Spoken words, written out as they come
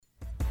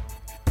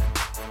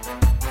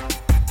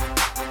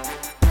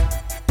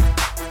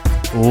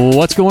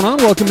What's going on?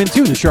 Welcome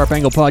into the Sharp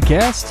Angle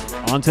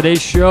Podcast. On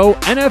today's show,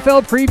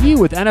 NFL preview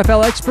with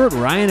NFL expert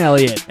Ryan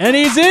Elliott. And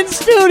he's in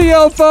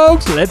studio,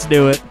 folks. Let's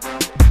do it.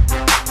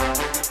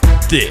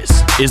 This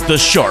is the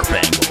Sharp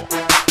Angle.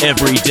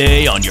 Every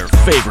day on your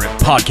favorite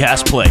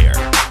podcast player.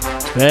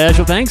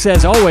 Special thanks,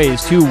 as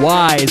always, to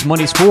Wise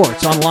Money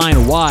Sports. Online,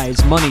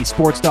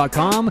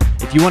 wisemoneysports.com.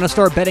 If you want to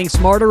start betting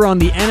smarter on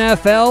the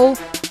NFL,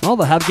 well,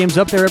 they'll have games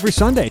up there every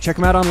Sunday. Check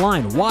them out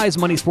online,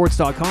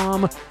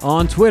 wisemoneysports.com.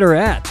 On Twitter,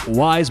 at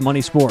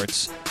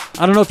wisemoneysports.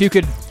 I don't know if you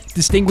could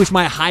distinguish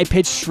my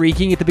high-pitched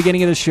shrieking at the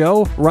beginning of the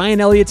show. Ryan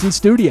Elliott's in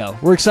studio.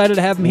 We're excited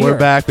to have him here. We're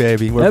back,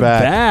 baby. We're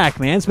back,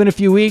 man. It's been a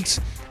few weeks.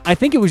 I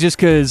think it was just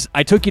because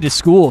I took you to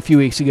school a few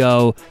weeks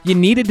ago. You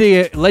needed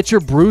to let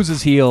your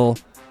bruises heal.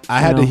 I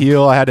had to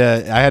heal. I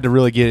had to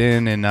really get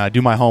in and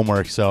do my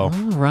homework. So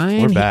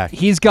Ryan, we're back.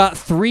 He's got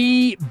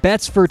 3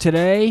 bets for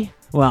today.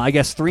 Well, I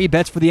guess 3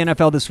 bets for the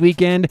NFL this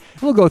weekend.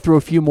 We'll go through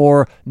a few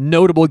more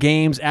notable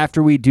games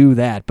after we do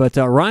that. But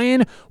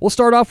Ryan, we'll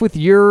start off with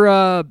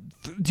your.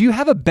 Do you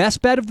have a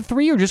best bet of the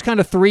 3, or just kind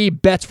of 3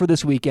 bets for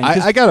this weekend?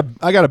 I got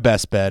a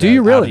best bet. Do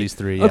you really? Out of these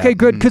 3? Yeah. Okay,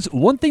 good. Because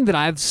one thing that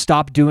I've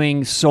stopped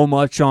doing so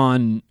much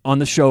on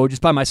the show,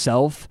 just by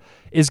myself,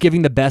 is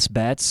giving the best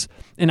bets.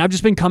 And I've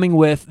just been coming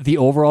with the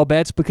overall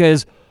bets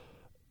because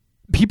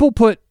people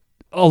put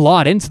a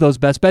lot into those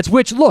best bets,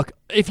 which, look,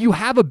 if you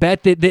have a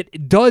bet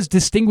that does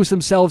distinguish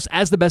themselves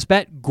as the best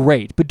bet,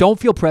 great. But don't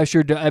feel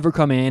pressured to ever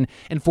come in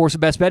and force a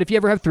best bet. If you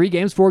ever have 3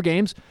 games, 4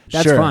 games,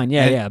 that's sure. fine.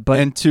 Yeah.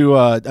 And to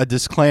a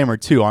disclaimer,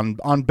 too,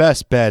 on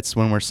best bets,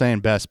 when we're saying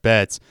best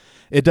bets,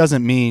 it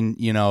doesn't mean,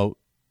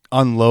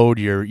 unload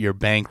your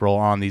bankroll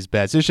on these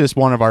bets. It's just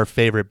one of our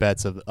favorite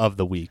bets of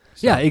the week.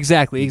 So. Yeah,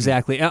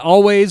 exactly.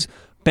 Always,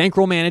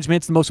 bankroll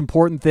management's the most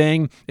important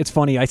thing. It's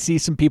funny. I see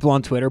some people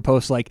on Twitter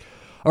post like,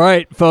 all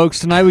right, folks,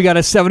 tonight we got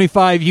a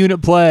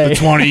 75-unit play. The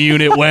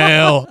 20-unit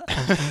whale.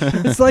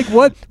 It's like,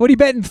 what are you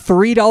betting,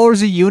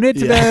 $3 a unit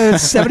to bet a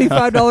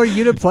 $75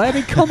 unit play? I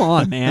mean, come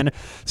on, man.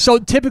 So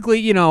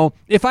typically,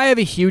 if I have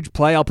a huge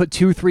play, I'll put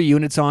 2-3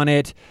 units on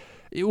it.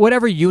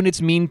 Whatever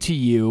units mean to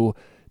you,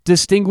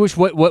 distinguish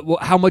what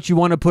how much you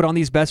want to put on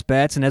these best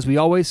bets. And as we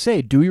always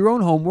say, do your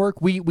own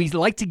homework. We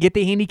like to get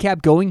the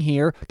handicap going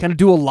here, kind of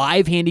do a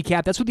live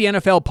handicap. That's what the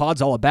NFL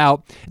pod's all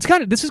about.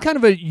 This is kind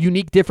of a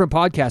unique, different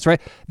podcast, right?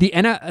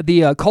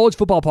 The college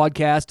football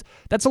podcast,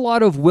 that's a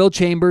lot of Will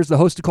Chambers, the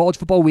host of College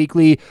Football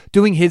Weekly,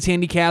 doing his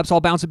handicaps,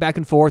 all bouncing back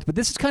and forth. But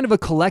this is kind of a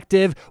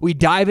collective. We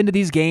dive into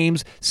these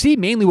games, see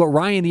mainly what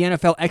Ryan, the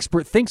NFL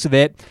expert, thinks of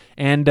it,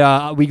 and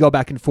we go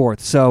back and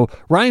forth. So,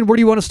 Ryan, where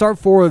do you want to start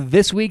for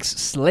this week's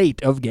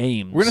slate of games?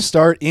 We're going to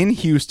start in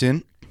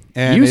Houston.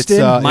 And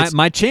Houston,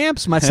 my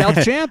champs, my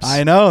South champs.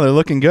 I know, they're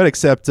looking good,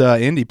 except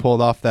Indy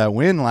pulled off that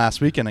win last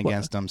weekend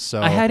against them.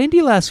 So I had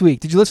Indy last week.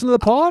 Did you listen to the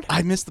pod?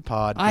 I missed the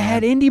pod. I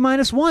had Indy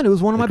 -1. It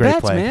was one of my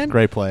bets, play. man.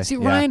 Great play. See,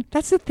 Ryan,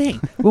 that's the thing.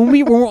 When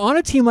we're on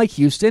a team like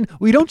Houston,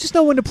 we don't just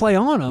know when to play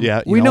on them.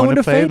 Yeah, we know when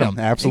to fade fade them.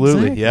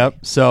 Absolutely. Exactly. Yep.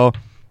 So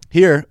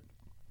here,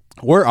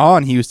 we're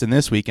on Houston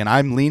this week, and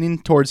I'm leaning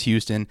towards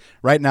Houston.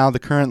 Right now, the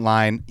current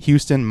line,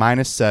 Houston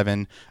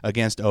 -7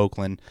 against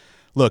Oakland.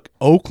 Look,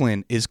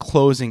 Oakland is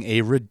closing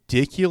a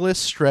ridiculous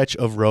stretch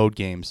of road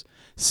games.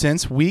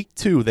 Since week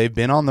 2, they've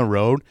been on the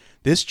road.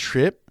 This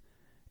trip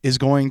is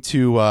going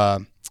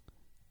to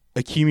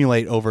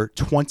accumulate over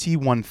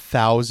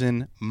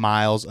 21,000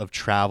 miles of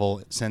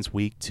travel since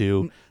week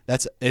 2.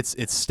 It's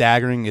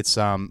staggering. It's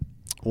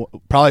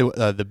probably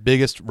the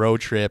biggest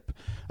road trip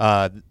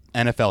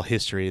NFL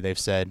history, they've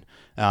said.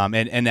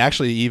 And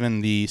actually,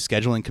 even the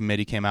scheduling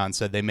committee came out and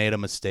said they made a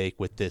mistake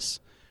with this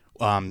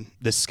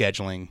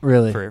scheduling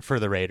for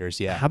the Raiders.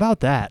 Yeah. How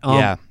about that?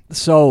 Yeah.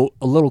 So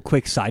a little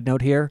quick side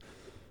note here.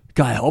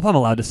 God, I hope I'm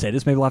allowed to say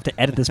this. Maybe we'll have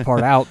to edit this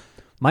part out.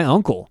 My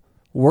uncle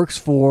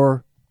works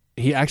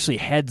he actually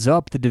heads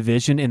up the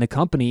division in the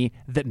company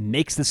that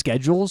makes the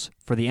schedules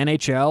for the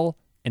NHL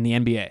and the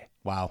NBA.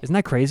 Wow. Isn't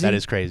that crazy? That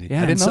is crazy.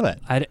 Yeah, I didn't know that.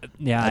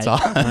 That's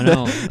awesome. I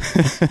know.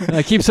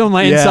 I keep some of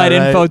my inside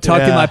info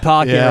tucked in my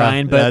pocket,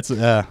 Ryan. But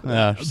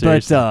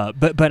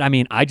I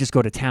mean, I just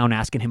go to town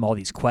asking him all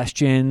these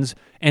questions,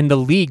 and the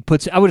league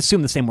I would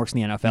assume the same works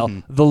in the NFL.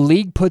 Mm-hmm. The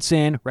league puts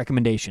in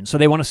recommendations. So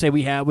they want to say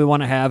we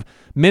want to have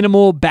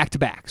minimal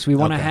back-to-backs. We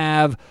want to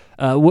have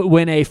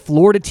when a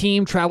Florida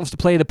team travels to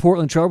play the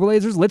Portland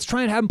Trailblazers, let's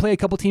try and have them play a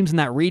couple teams in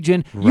that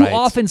region. Right. You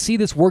often see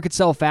this work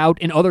itself out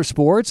in other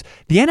sports.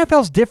 The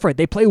NFL's different.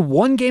 They play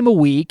 1 game a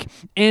week,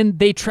 and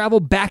they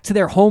travel back to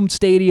their home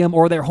stadium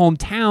or their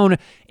hometown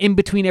in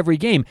between every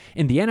game.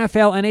 In the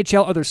NFL,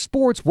 NHL, other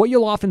sports, what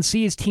you'll often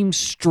see is teams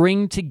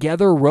string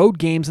together road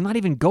games and not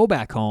even go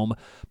back home.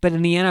 But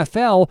in the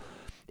NFL,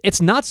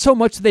 it's not so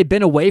much that they've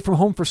been away from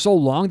home for so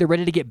long, they're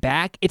ready to get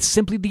back. It's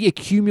simply the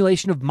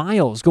accumulation of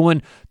miles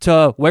going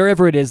to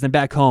wherever it is, then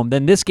back home,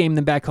 then this game,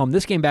 then back home,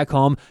 this game, back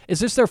home. Is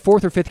this their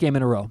 4th or 5th game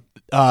in a row?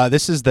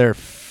 This is their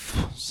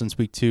since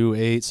week 2,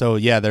 8. So,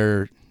 yeah,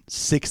 they're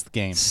Sixth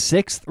game.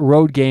 Sixth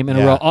road game in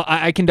a row.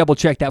 I can double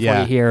check that for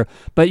you here.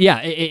 But yeah,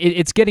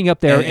 it's getting up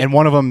there. And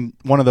one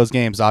of those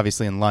games,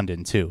 obviously in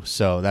London too.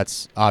 So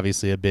that's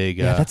obviously a big.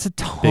 That's a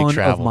ton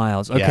of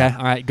miles. Okay,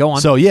 all right, go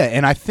on. So yeah,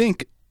 and I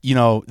think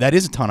that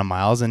is a ton of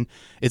miles, and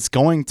it's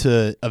going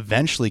to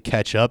eventually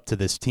catch up to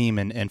this team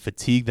and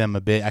fatigue them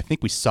a bit. I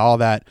think we saw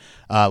that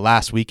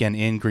last weekend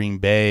in Green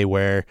Bay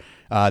where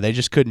they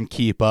just couldn't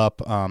keep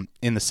up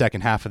in the second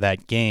half of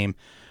that game.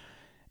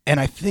 And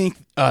I think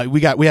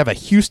we have a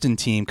Houston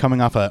team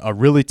coming off a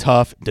really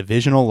tough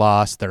divisional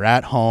loss. They're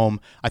at home.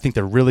 I think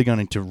they're really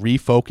going to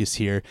refocus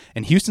here.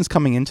 And Houston's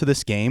coming into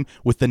this game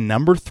with the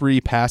number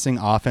 3 passing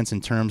offense in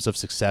terms of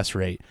success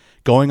rate,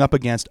 going up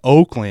against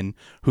Oakland,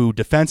 who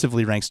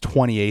defensively ranks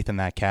 28th in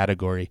that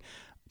category.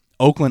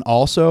 Oakland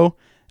also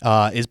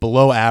is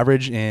below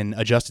average in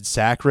adjusted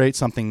sack rate,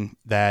 something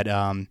that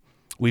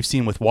we've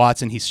seen with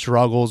Watson. He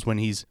struggles when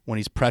he's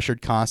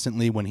pressured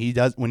constantly. When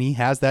he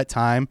has that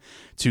time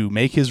to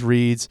make his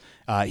reads,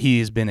 he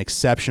has been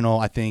exceptional.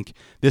 I think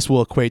this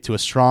will equate to a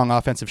strong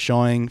offensive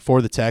showing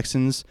for the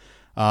Texans,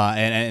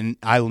 and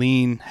I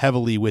lean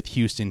heavily with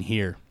Houston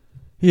here.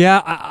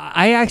 Yeah,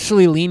 I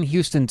actually lean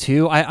Houston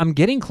too. I'm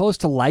getting close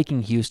to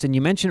liking Houston.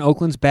 You mentioned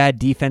Oakland's bad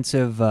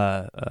defensive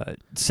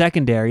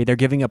secondary. They're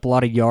giving up a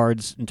lot of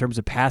yards in terms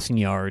of passing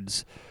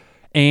yards,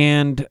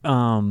 and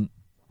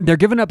they're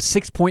giving up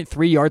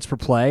 6.3 yards per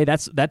play.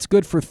 That's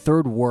good for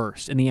third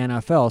worst in the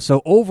NFL.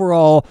 So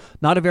overall,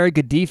 not a very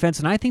good defense,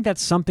 and I think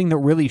that's something that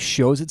really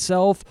shows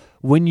itself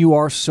when you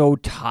are so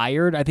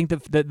tired. I think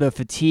the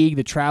fatigue,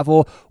 the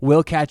travel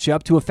will catch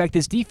up to affect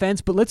this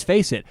defense, but let's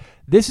face it,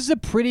 this is a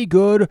pretty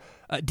good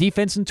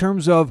defense in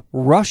terms of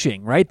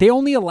rushing, right? They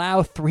only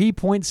allow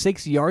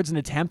 3.6 yards an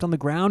attempt on the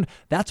ground.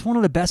 That's one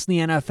of the best in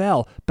the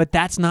NFL, but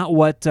that's not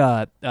what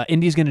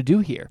Indy's going to do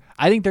here.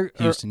 I think they're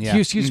Houston,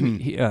 excuse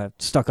me,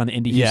 stuck on the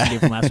Indy Houston game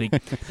from last week.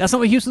 That's not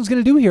what Houston's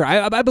going to do here.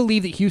 I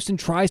believe that Houston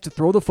tries to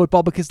throw the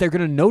football because they're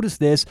going to notice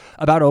this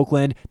about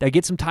Oakland. They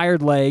get some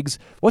tired legs.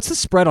 What's the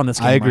spread on this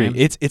game? I agree. Ryan?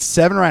 It's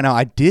 7 right now.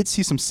 I did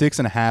see some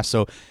 6.5.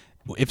 So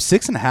if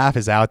 6.5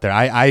 is out there,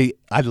 I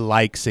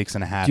like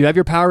 6.5. Do you have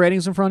your power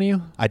ratings in front of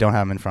you? I don't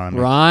have them in front of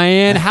me.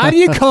 Ryan, how do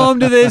you come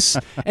to this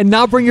and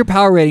not bring your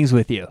power ratings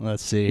with you?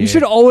 Let's see. You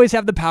should always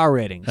have the power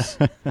ratings.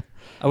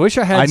 I wish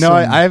I had. I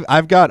know.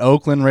 I've got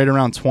Oakland right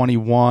around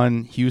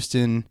 21.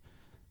 Houston,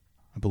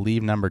 I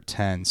believe, number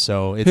 10.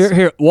 So it's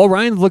here. While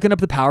Ryan's looking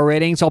up the power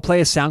ratings, I'll play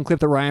a sound clip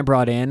that Ryan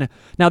brought in.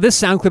 Now, this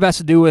sound clip has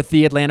to do with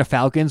the Atlanta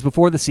Falcons.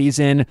 Before the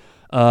season,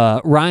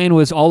 Ryan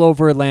was all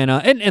over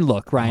Atlanta. And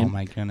look, Ryan, oh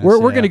my goodness, we're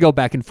going to go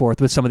back and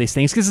forth with some of these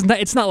things because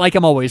it's not like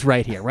I'm always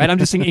right here, right? I'm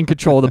just in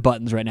control of the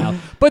buttons right now.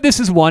 But this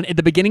is one. At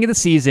the beginning of the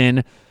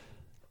season,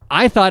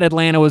 I thought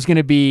Atlanta was going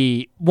to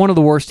be one of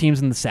the worst teams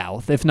in the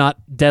South, if not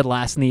dead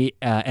last in the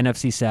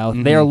NFC South.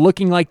 Mm-hmm. They are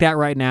looking like that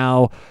right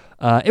now.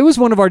 It was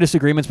one of our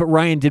disagreements, but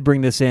Ryan did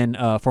bring this in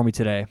for me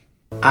today.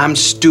 I'm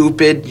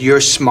stupid.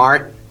 You're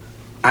smart.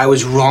 I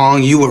was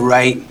wrong. You were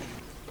right.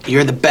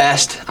 You're the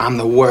best. I'm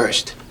the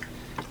worst.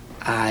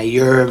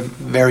 You're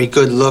very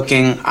good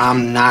looking.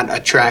 I'm not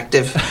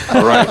attractive.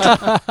 All right.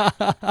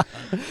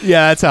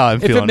 Yeah, that's how I'm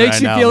feeling. If it makes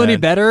right you now, feel man. any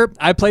better,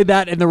 I played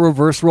that in the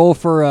reverse role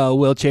for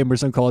Will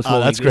Chambers on College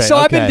Football. That's great. So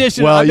okay. I've been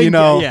dishing. Well,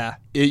 yeah.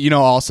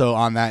 Also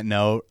on that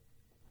note,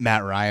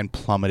 Matt Ryan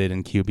plummeted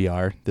in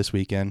QBR this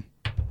weekend.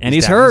 And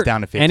he's hurt. He's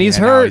down to 15. And he's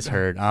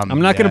hurt. I'm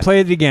not going to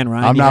play it again,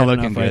 Ryan. I'm not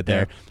looking good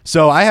there.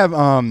 So I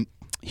have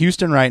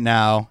Houston right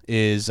now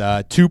is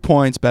 2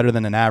 points better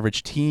than an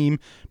average team,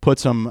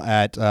 puts them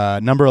at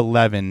number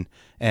 11,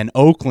 and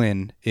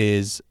Oakland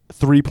is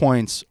 3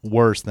 points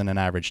worse than an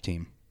average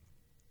team.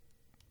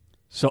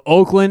 So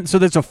Oakland, so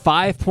there's a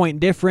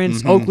 5-point difference.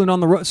 Mm-hmm. Oakland on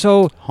the road,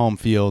 so home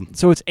field.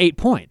 So it's 8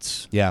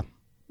 points. Yeah.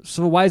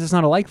 So why is this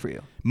not a like for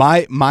you?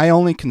 My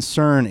only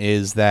concern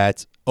is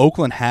that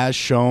Oakland has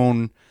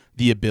shown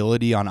the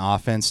ability on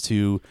offense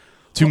to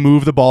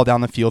move the ball down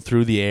the field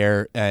through the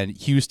air, and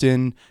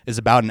Houston is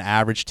about an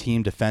average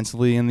team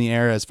defensively in the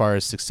air as far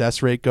as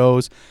success rate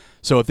goes.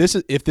 So if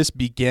this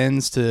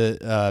begins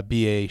to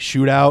be a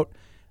shootout,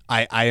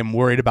 I am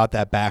worried about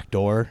that back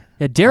door.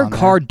 Yeah, Derek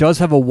Carr does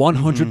have a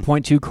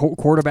 100.2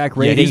 quarterback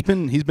rating.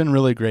 Yeah, he's been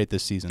really great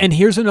this season. And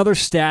here's another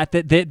stat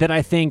that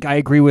I think I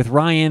agree with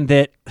Ryan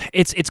that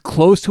it's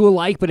close to a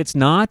like, but it's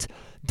not.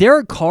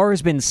 Derek Carr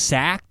has been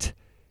sacked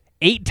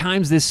 8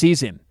 times this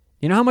season.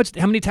 You know how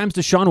many times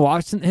Deshaun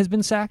Watson has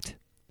been sacked?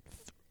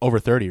 Over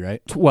 30,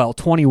 right?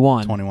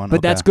 21. 21,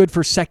 but that's good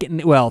for third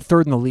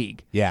in the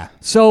league. Yeah.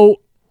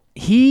 So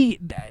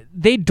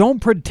they don't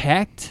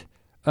protect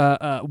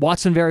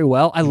Watson very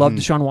well. I love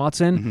Deshaun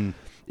Watson. Mm-hmm.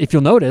 If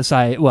you'll notice,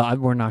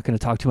 we're not going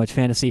to talk too much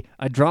fantasy.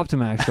 I dropped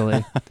him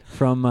actually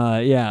from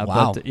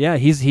wow. But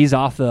he's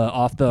off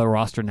the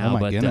roster now. Oh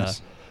my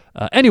goodness.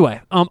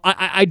 Anyway,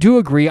 I do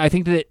agree. I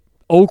think that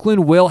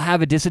Oakland will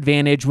have a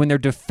disadvantage when they're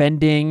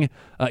defending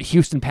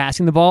Houston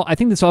passing the ball. I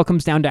think this all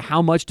comes down to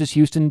how much does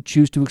Houston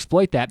choose to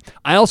exploit that.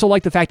 I also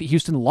like the fact that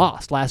Houston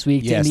lost last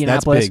week to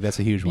Indianapolis. That's big. That's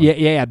a huge one.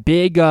 Yeah,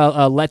 big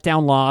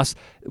letdown loss,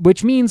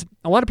 which means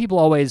a lot of people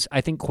always,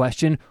 I think,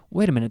 question,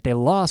 wait a minute, they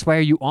lost. Why are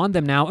you on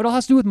them now? It all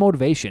has to do with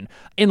motivation.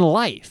 In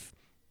life,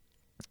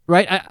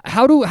 right?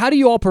 How do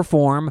you all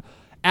perform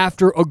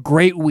after a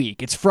great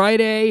week? It's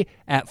Friday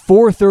at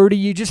 4:30.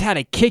 You just had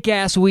a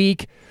kick-ass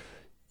week.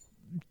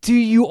 Do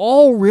you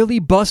all really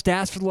bust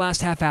ass for the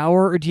last half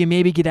hour, or do you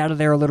maybe get out of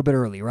there a little bit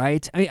early,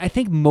 right? I mean, I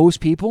think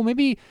most people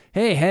maybe,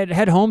 hey,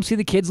 head home, see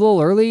the kids a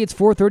little early. It's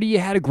 4:30. You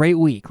had a great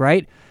week,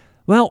 right?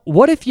 Well,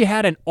 what if you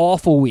had an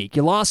awful week?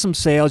 You lost some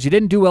sales, you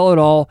didn't do well at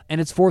all, and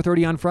it's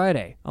 4:30 on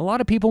Friday. A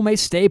lot of people may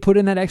put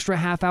in that extra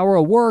half hour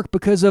of work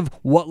because of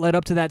what led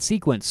up to that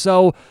sequence.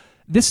 So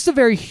this is a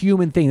very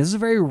human thing. This is a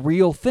very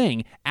real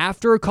thing.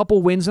 After a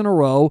couple wins in a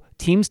row,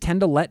 teams tend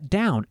to let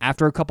down.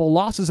 After a couple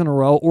losses in a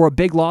row, or a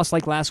big loss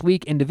like last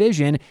week in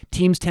division,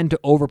 teams tend to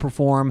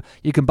overperform.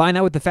 You combine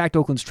that with the fact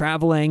Oakland's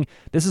traveling.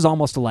 This is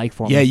almost alike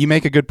for me. Yeah, you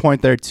make a good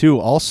point there too.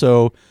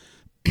 Also,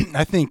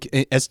 I think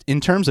as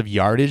in terms of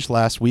yardage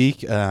last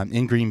week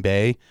in Green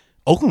Bay,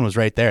 Oakland was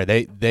right there.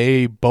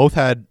 They both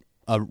had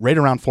right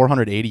around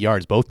 480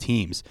 yards, both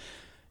teams,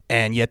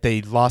 and yet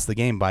they lost the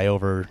game by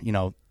over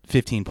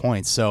 15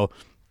 points. So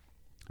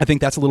I think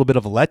that's a little bit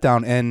of a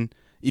letdown. And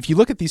if you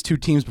look at these two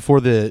teams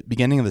before the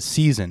beginning of the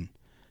season,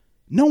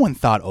 no one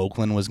thought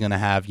Oakland was going to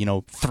have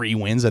 3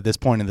 wins at this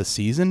point of the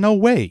season. No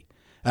way.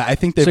 I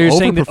think they've overperformed. So you're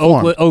saying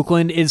that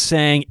Oakland is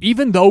saying,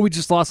 even though we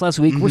just lost last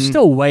week, we're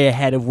still way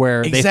ahead of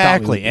where they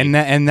thought we would be.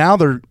 And now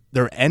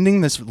they're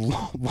ending this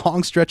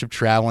long stretch of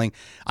traveling.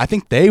 I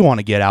think they want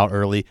to get out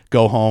early,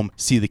 go home,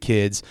 see the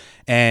kids.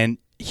 And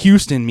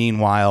Houston,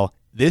 meanwhile,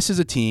 this is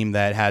a team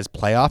that has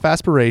playoff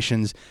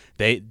aspirations.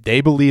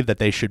 They believe that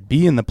they should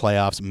be in the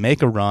playoffs,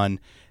 make a run.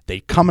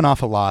 They coming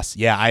off a loss.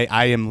 Yeah,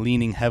 I am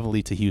leaning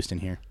heavily to Houston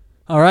here.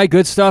 All right,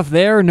 good stuff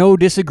there. No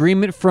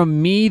disagreement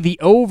from me. The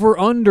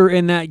over-under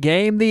in that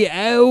game, the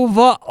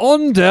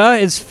over-under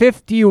is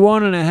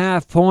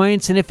 51.5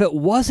 points. And if it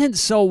wasn't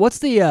so, what's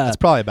the... That's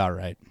probably about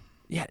right.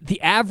 Yeah,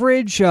 the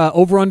average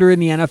over-under in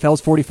the NFL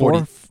is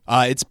 44.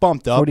 It's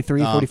bumped up.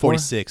 43, 44?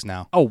 46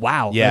 now. Oh,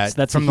 wow. Yeah,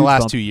 that's from a the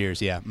last bump. 2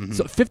 years, yeah. Mm-hmm.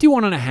 So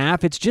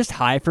 51.5, it's just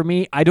high for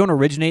me. I don't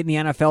originate in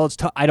the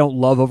NFL. I don't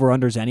love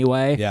over-unders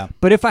anyway. Yeah.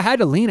 But if I had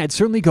to lean, I'd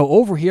certainly go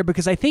over here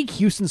because I think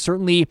Houston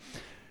certainly...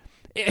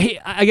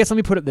 I guess let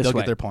me put it this way.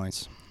 They'll get their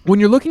points. When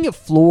you're looking at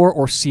floor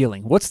or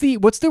ceiling, what's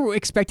the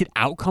expected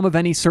outcome of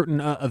any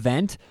certain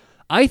event?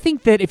 I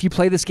think that if you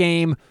play this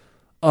game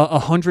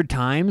 100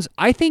 times,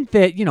 I think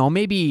that,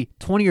 maybe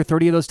 20 or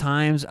 30 of those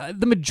times,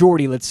 the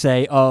majority, let's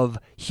say, of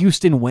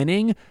Houston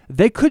winning,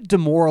 they could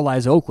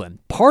demoralize Oakland.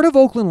 Part of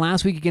Oakland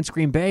last week against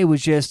Green Bay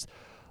was just,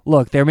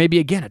 look, there may be,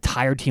 again, a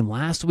tired team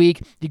last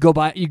week. You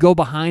go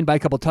behind by a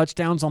couple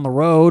touchdowns on the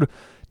road.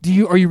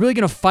 Are you really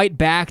going to fight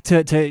back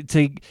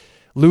to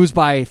lose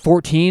by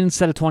 14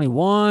 instead of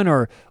 21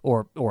 or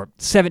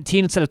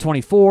 17 instead of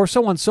 24,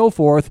 so on and so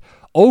forth?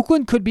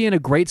 Oakland could be in a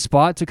great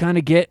spot to kind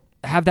of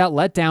have that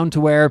letdown to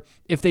where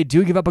if they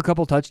do give up a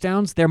couple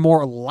touchdowns, they're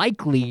more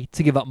likely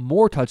to give up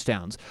more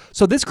touchdowns.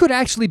 So this could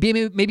actually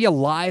be maybe a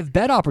live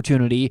bet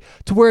opportunity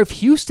to where if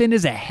Houston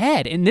is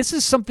ahead, and this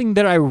is something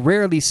that I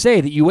rarely say,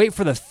 that you wait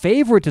for the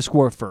favorite to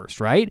score first,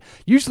 right?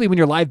 Usually when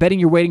you're live betting,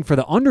 you're waiting for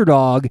the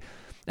underdog.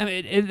 I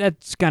mean,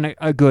 that's kind of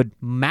a good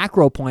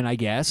macro point, I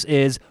guess,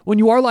 is when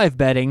you are live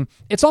betting,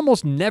 it's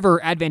almost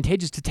never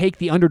advantageous to take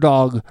the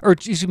underdog,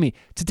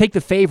 to take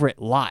the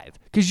favorite live.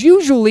 Because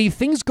usually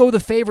things go the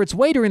favorite's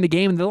way during the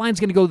game and the line's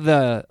going to go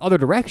the other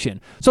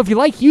direction. So if you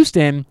like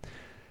Houston,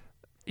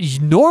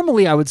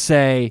 normally I would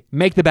say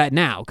make the bet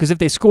now. Because if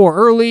they score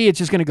early, it's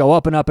just going to go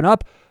up and up and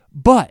up.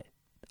 But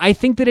I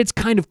think that it's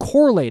kind of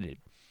correlated.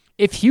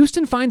 If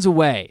Houston finds a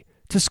way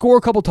to score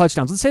a couple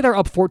touchdowns, let's say they're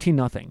up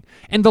 14-0,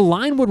 and the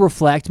line would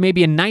reflect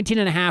maybe a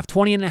 19.5,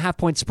 20.5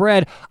 point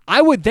spread,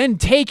 I would then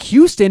take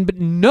Houston, but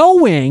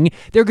knowing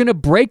they're going to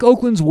break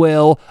Oakland's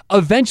will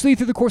eventually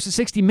through the course of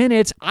 60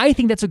 minutes, I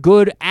think that's a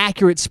good,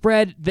 accurate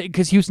spread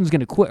because Houston's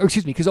going to quit,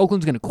 because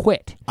Oakland's going to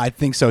quit. I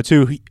think so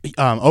too.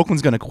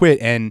 Oakland's going to quit,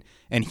 and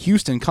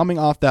Houston coming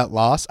off that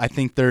loss, I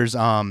think there's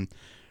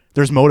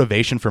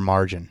motivation for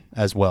margin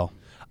as well.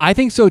 I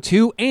think so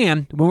too,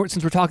 and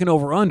since we're talking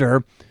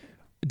over-under,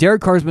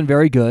 Derek Carr's been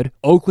very good.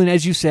 Oakland,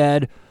 as you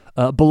said,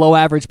 below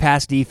average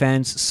pass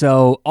defense.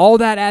 So all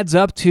that adds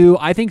up to,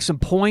 I think, some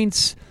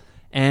points.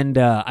 And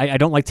I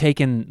don't like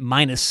taking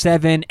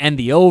 -7 and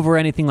the over,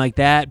 anything like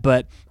that.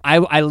 But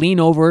I lean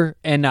over,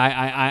 and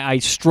I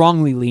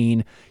strongly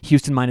lean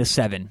Houston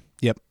 -7.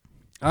 Yep.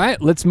 All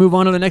right, let's move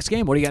on to the next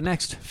game. What do you got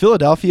next?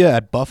 Philadelphia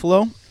at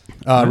Buffalo.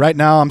 Right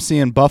now I'm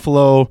seeing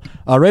Buffalo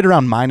right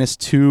around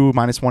 -2,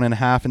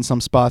 -1.5 in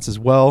some spots as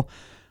well.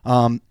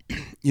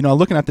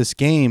 Looking at this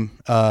game,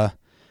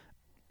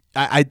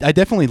 I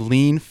definitely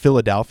lean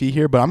Philadelphia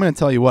here, but I'm going to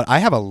tell you what, I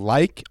have a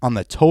like on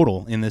the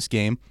total in this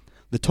game.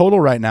 The total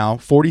right now,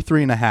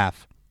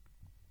 43.5.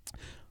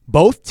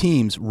 Both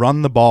teams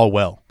run the ball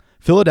well.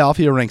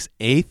 Philadelphia ranks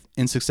 8th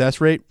in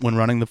success rate when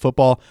running the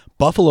football.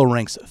 Buffalo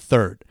ranks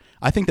 3rd.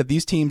 I think that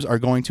these teams are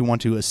going to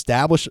want to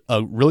establish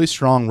a really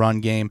strong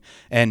run game,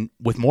 and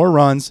with more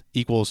runs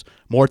equals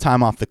more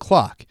time off the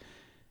clock.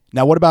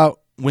 Now, what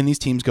about when these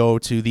teams go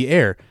to the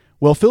air?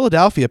 Well,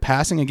 Philadelphia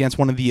passing against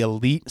one of the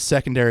elite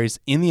secondaries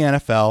in the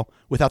NFL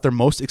without their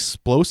most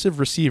explosive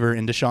receiver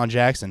in Deshaun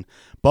Jackson.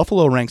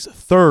 Buffalo ranks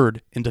 3rd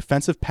in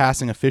defensive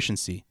passing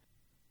efficiency.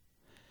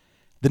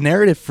 The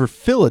narrative for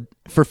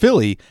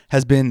Philly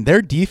has been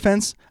their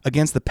defense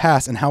against the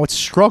pass and how it's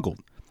struggled.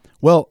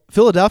 Well,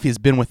 Philadelphia's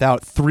been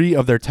without 3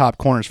 of their top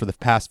corners for the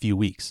past few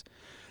weeks.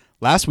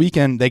 Last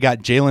weekend, they got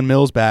Jalen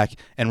Mills back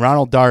and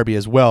Ronald Darby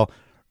as well.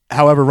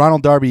 However,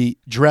 Ronald Darby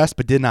dressed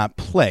but did not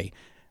play.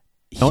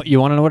 You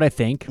want to know what I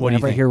think?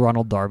 Whenever I hear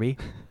Ronald Darby,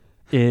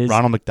 is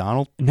Ronald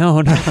McDonald?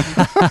 No.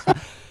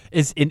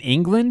 Is in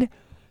England,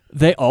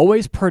 they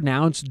always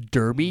pronounce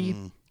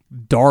Derby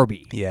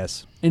Darby.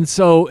 Yes. And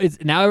so it's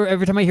now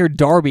every time I hear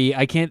Darby,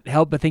 I can't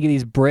help but think of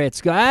these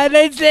Brits. Go,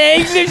 it's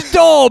English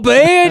Darby,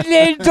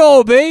 it's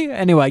Darby.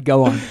 Anyway,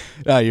 go on.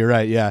 You're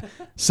right. Yeah.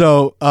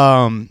 So,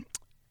 and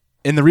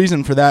the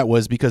reason for that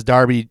was because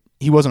Darby,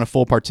 he wasn't a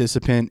full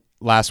participant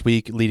last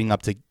week leading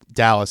up to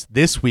Dallas.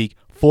 This week,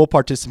 full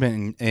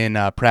participant in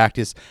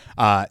practice.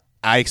 I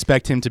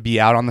expect him to be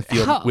out on the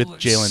field with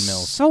Jalen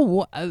Mills.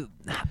 So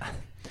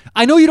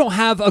I know you don't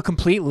have a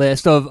complete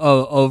list of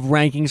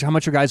rankings, how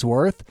much your guy's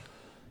worth.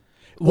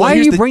 Why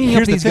are you bringing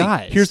up these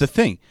guys? Here's the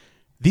thing.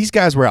 These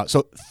guys were out.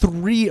 So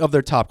 3 of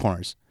their top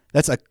corners.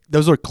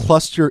 Those are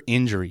cluster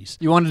injuries.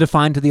 You want to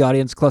define to the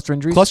audience cluster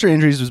injuries? Cluster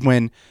injuries is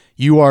when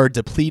you are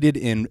depleted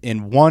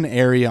in one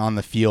area on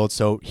the field.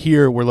 So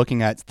here we're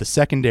looking at the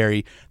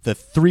secondary. The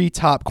 3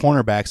 top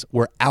cornerbacks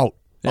were out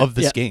of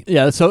this game.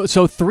 Yeah,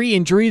 so 3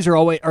 injuries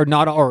are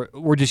not, or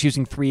we're just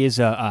using 3 as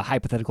a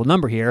hypothetical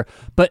number here,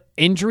 but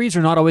injuries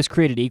are not always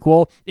created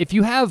equal. If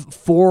you have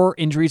 4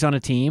 injuries on a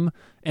team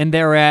and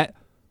they're at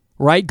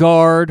right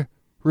guard,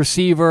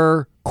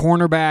 receiver,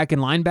 cornerback, and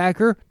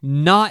linebacker,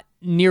 not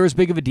near as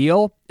big of a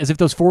deal as if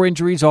those 4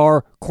 injuries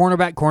are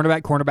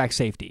cornerback,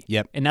 safety.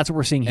 Yep. And that's what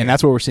we're seeing here. And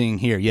that's what we're seeing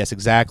here. Yes,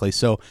 exactly.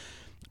 So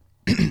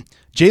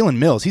Jalen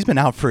Mills, he's been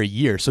out for a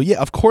year. So, yeah,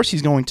 of course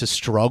he's going to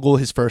struggle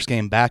his first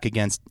game back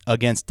against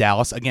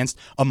Dallas, against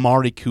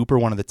Amari Cooper,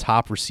 one of the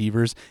top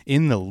receivers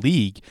in the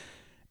league.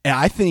 And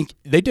I think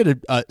they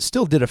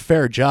still did a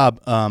fair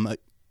job, only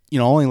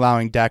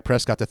allowing Dak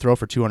Prescott to throw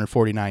for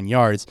 249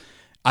 yards.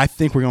 I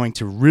think we're going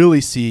to really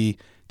see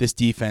this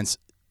defense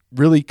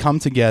really come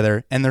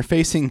together, and they're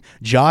facing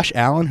Josh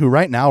Allen, who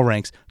right now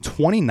ranks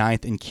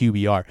 29th in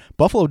QBR.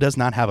 Buffalo does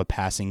not have a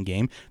passing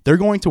game. They're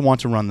going to want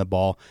to run the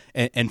ball,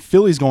 and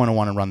Philly's going to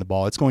want to run the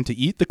ball. It's going to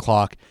eat the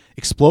clock.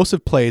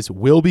 Explosive plays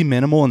will be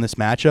minimal in this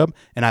matchup,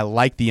 and I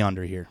like the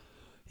under here.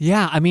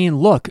 Yeah, I mean,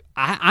 look,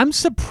 I'm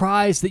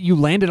surprised that you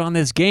landed on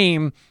this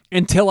game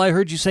until I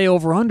heard you say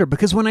over-under,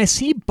 because when I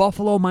see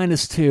Buffalo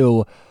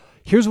 -2,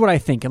 here's what I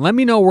think, and let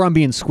me know where I'm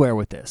being square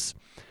with this.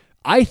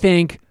 I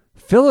think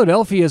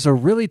Philadelphia is a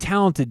really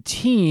talented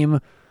team.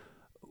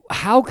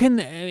 How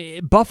can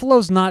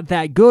Buffalo's not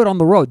that good on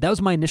the road? That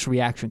was my initial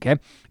reaction, okay?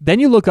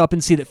 Then you look up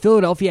and see that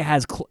Philadelphia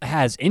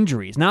has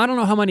injuries. Now, I don't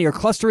know how many are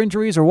cluster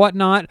injuries or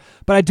whatnot,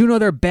 but I do know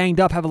they're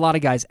banged up, have a lot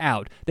of guys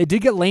out. They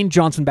did get Lane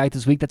Johnson back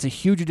this week. That's a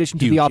huge addition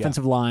to the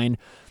offensive line.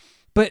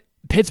 But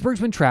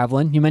Pittsburgh's been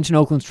traveling. You mentioned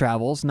Oakland's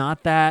travels.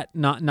 Not that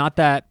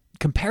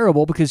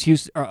comparable because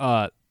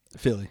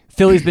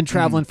Philly's been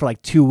traveling for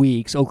like 2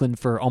 weeks, Oakland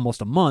for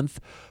almost a month.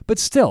 But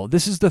still,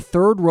 this is the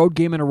 3rd road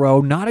game in a row.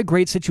 Not a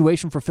great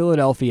situation for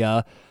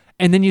Philadelphia.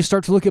 And then you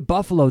start to look at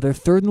Buffalo. They're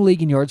 3rd in the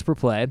league in yards per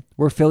play,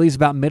 where Philly's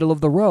about middle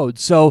of the road.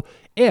 So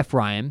if,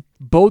 Ryan,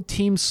 both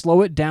teams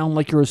slow it down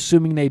like you're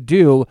assuming they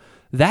do,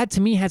 that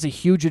to me has a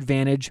huge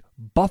advantage.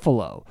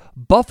 Buffalo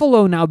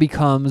now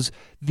becomes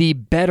the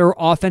better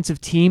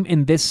offensive team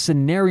in this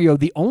scenario.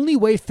 The only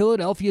way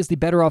Philadelphia is the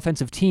better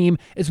offensive team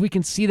is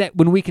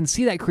when we can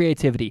see that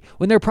creativity,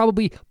 when they're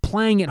probably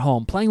playing at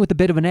home, playing with a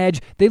bit of an edge.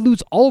 They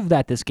lose all of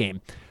that this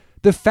game.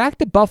 The fact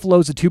that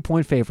Buffalo's a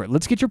 2-point favorite.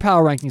 Let's get your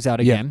power rankings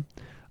out again.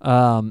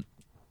 Yeah.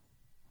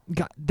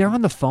 God, they're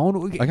on the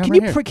phone. Can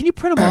you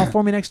print them off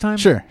for me next time?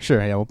 Sure.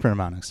 Yeah, we'll print them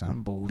out next time.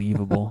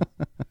 Unbelievable.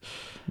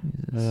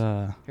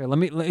 Here,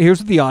 here's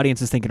what the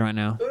audience is thinking right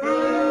now.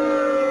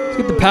 Let's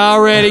get the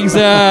power ratings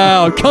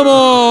out. Come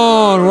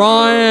on,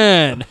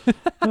 Ryan.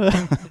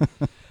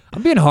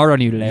 I'm being hard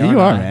on you today.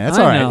 You are, man. It's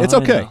all right. It's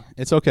okay.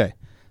 It's okay.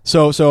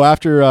 So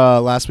after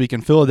last week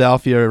in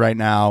Philadelphia, right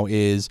now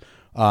is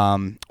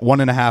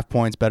 1.5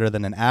 points better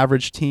than an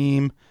average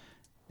team,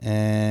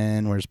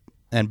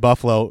 and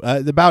Buffalo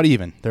about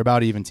even. They're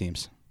about even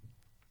teams.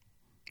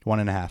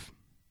 1.5.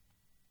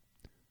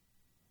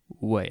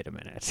 Wait a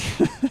minute.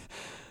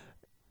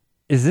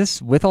 Is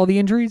this with all the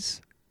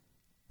injuries?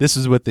 This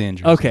is with the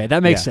injuries. Okay,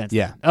 that makes sense.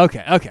 Yeah.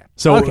 Okay.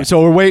 So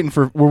we're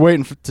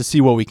waiting to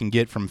see what we can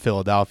get from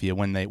Philadelphia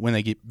when they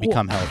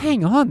become healthy.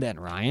 Hang on, then,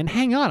 Ryan.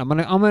 Hang on.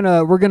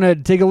 We're gonna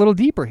dig a little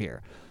deeper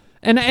here.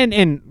 And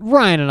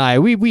Ryan and I,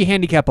 we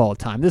handicap all the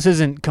time. This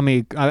isn't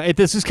coming.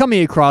 This is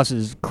coming across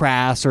as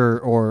crass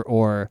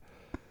or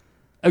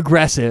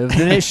aggressive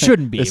than it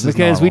shouldn't be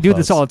because we do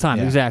this all the time.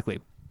 Yeah. Exactly.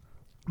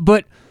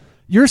 But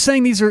you're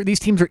saying these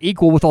teams are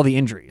equal with all the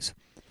injuries.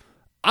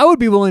 I would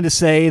be willing to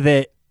say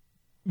that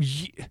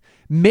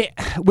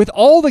with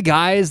all the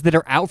guys that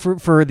are out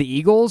for the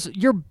Eagles,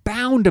 you're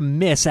bound to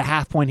miss a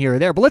half point here or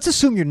there. But let's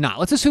assume you're not.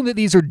 Let's assume that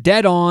these are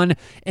dead on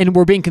and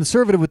we're being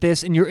conservative with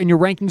this and your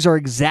rankings are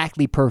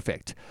exactly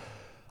perfect.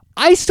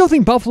 I still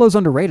think Buffalo's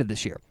underrated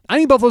this year. I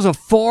think Buffalo's a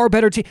far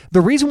better team.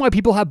 The reason why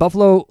people have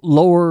Buffalo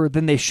lower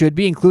than they should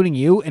be, including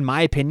you, in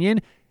my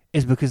opinion,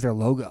 is because their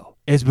logo.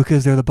 Is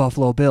because they're the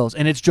Buffalo Bills,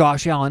 and it's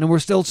Josh Allen, and we're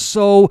still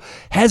so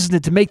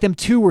hesitant to make them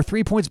 2 or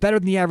 3 points better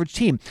than the average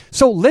team.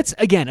 So let's,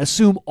 again,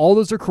 assume all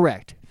those are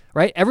correct,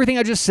 right? Everything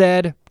I just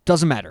said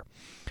doesn't matter.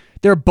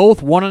 They're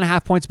both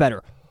 1.5 points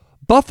better.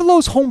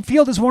 Buffalo's home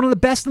field is one of the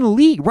best in the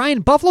league.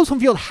 Ryan, Buffalo's home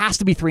field has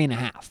to be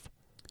 3.5.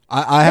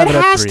 I have it at 3.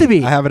 It has to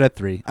be. I have it at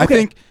 3.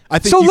 Okay. I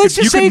think so let's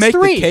just say it's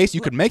 3. You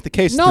could make the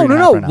case. No. Right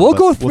now, we'll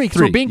go 3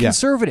 because we're being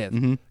conservative.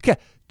 Mm-hmm. Okay,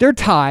 they're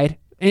tied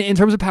in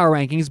terms of power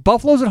rankings.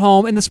 Buffalo's at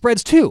home, and the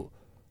spread's 2.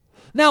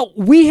 Now,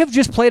 we have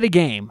just played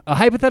a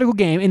hypothetical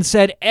game, and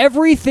said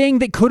everything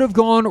that could have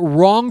gone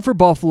wrong for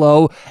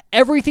Buffalo,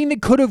 everything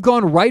that could have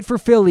gone right for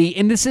Philly,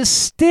 and this is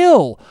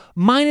still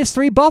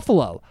 -3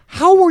 Buffalo.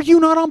 How were you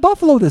not on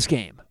Buffalo this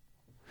game?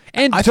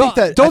 And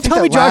don't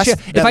tell me Josh.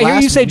 If I hear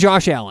you say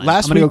Josh Allen,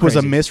 last week was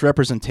a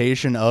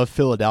misrepresentation of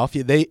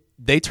Philadelphia.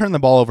 They turned the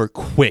ball over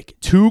quick,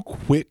 2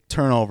 quick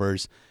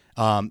turnovers.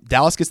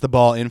 Dallas gets the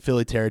ball in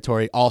Philly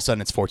territory. All of a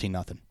sudden, it's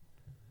 14-0.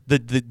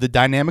 The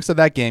dynamics of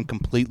that game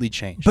completely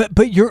changed. But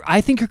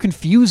I think you're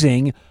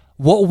confusing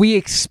what we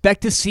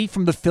expect to see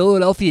from the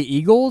Philadelphia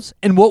Eagles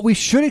and what we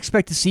should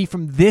expect to see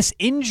from this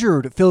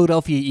injured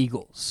Philadelphia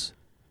Eagles.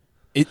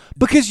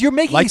 Because you're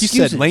making excuses.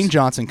 You said, Lane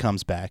Johnson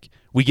comes back.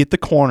 We get the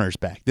corners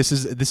back. This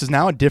is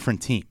now a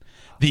different team.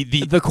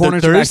 The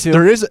corners are back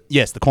too?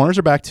 Yes, the corners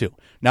are back too.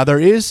 Now there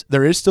is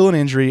still an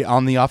injury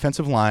on the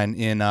offensive line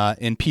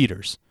in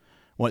Peters.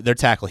 Their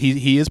tackle.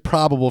 He is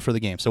probable for the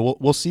game. So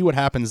we'll see what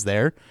happens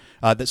there.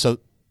 So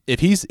if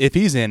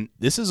he's in,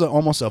 this is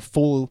almost a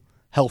full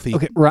healthy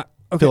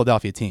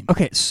Philadelphia team.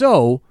 Okay,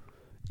 so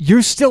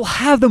you still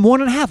have them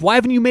 1.5. Why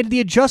haven't you made the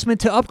adjustment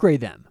to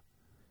upgrade them?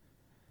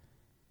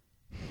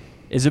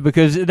 Is it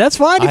because that's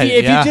fine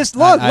if you just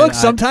look?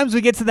 Sometimes we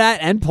get to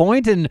that end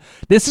point, and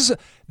this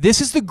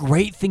is the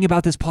great thing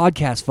about this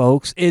podcast,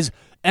 folks. Is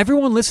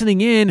everyone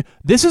listening in,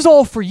 this is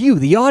all for you,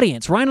 the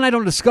audience. Ryan and I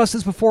don't discuss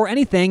this before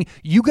anything.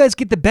 You guys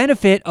get the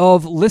benefit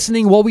of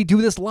listening while we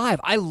do this live.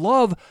 I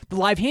love the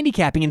live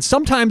handicapping, and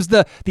sometimes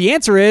the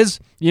answer is,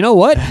 you know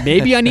what?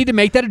 Maybe I need to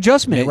make that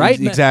adjustment, right?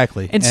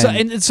 Exactly.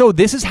 And so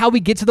this is how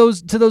we get to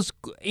those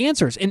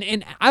answers.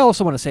 And I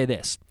also want to say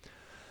this.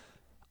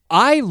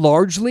 I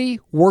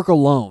largely work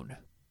alone.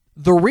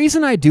 The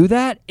reason I do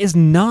that is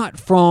not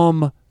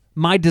from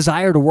my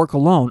desire to work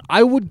alone.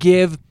 I would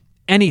give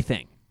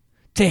anything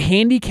to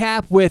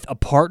handicap with a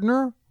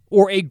partner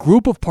or a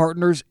group of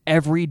partners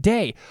every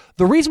day.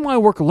 The reason why I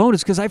work alone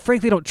is because I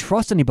frankly don't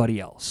trust anybody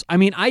else. I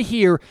mean, I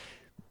hear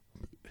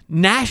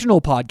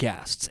national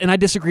podcasts, and I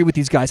disagree with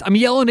these guys. I'm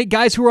yelling at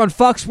guys who are on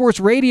Fox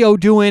Sports Radio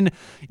doing,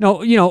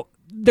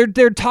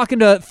 they're talking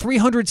to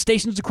 300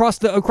 stations across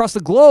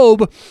the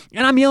globe,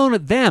 and I'm yelling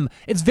at them.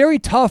 It's very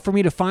tough for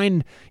me to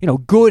find,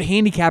 good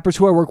handicappers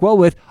who I work well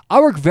with. I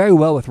work very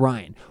well with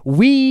Ryan.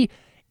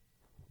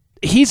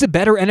 He's a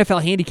better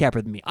NFL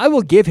handicapper than me. I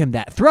will give him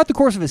that. Throughout the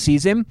course of a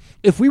season,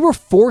 if we were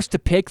forced to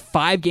pick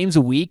 5 games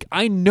a week,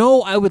 I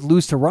know I would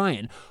lose to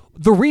Ryan.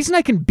 The reason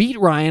I can beat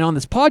Ryan on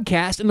this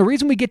podcast and the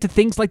reason we get to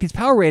things like these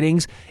power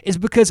ratings is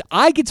because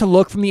I get to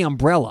look from the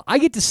umbrella. I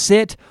get to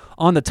sit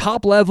on the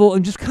top level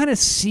and just kind of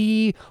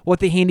see what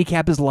the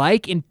handicap is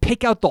like and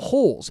pick out the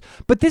holes.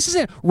 But this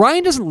isn't,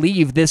 Ryan doesn't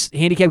leave this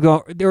handicap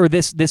going, or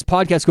this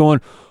podcast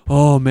going,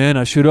 oh man,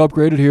 I should have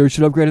upgraded here,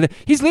 should have upgraded there.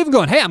 He's leaving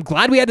going, hey, I'm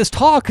glad we had this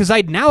talk because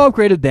I now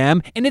upgraded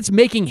them and it's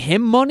making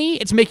him money.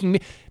 It's making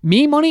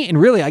me money. And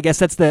really, I guess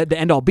that's the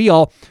end all be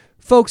all.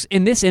 Folks,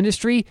 in this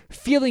industry,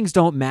 feelings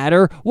don't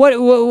matter.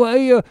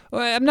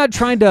 I'm not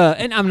trying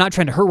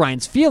to hurt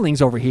Ryan's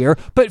feelings over here,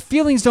 but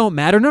feelings don't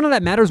matter. None of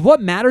that matters. What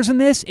matters in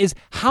this is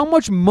how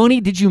much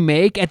money did you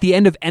make at the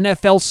end of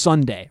NFL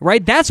Sunday,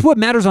 right? That's what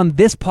matters on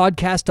this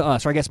podcast to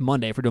us, or I guess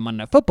Monday if we're doing Monday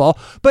Night Football.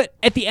 But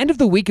at the end of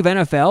the week of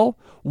NFL,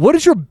 what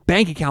does your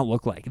bank account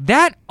look like?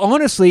 That,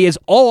 honestly, is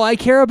all I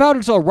care about.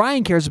 It's all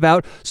Ryan cares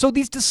about. So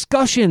these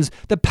discussions,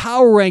 the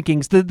power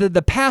rankings,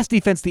 the pass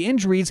defense, the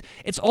injuries,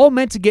 it's all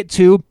meant to get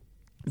to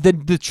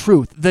the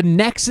truth, the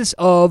nexus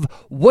of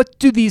what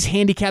do these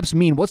handicaps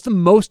mean? What's the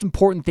most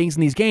important things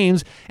in these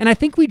games? And I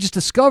think we just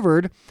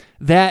discovered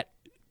that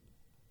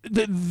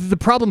the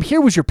problem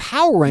here was your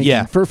power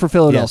ranking for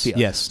Philadelphia.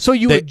 Yes. So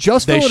you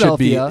adjust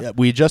Philadelphia.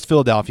 We adjust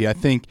Philadelphia. I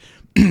think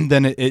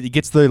then it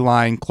gets the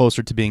line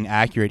closer to being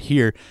accurate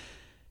here.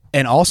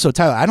 And also,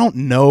 Tyler, I don't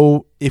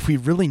know if we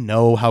really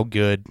know how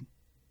good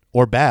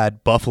or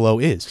bad Buffalo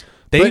is.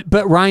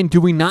 But Ryan, do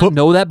we not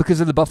know that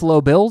because of the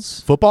Buffalo Bills?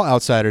 Football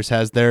Outsiders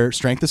has their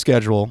strength of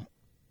schedule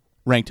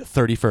ranked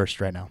 31st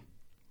right now.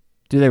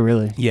 Do they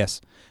really? Yes.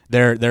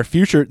 Their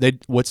future.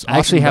 What's I awesome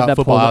actually have about that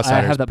Football pulled.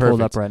 Outsiders, I have that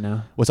pulled up right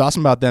now. What's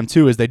awesome about them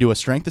too is they do a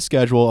strength of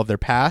schedule of their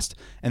past,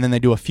 and then they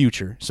do a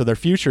future. So their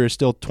future is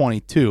still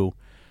 22.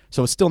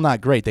 So it's still not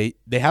great. They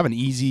have an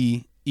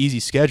easy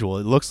schedule.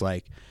 It looks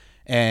like,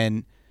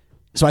 and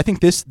so I think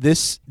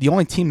the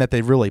only team that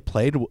they've really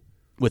played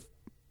with,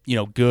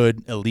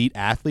 good elite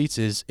athletes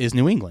is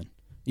New England.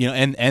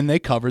 And they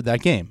covered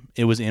that game.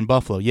 It was in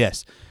Buffalo,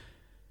 yes,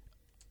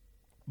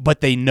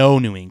 but they know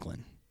New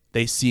England.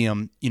 They see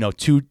them,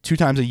 two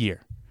times a year.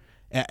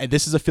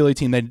 This is a Philly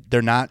team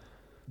that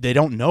they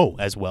don't know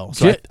as well.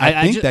 So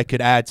I think that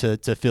could add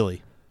to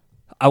Philly.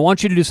 I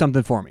want you to do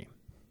something for me.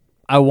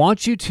 I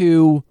want you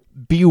to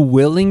be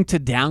willing to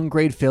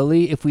downgrade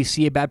Philly if we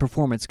see a bad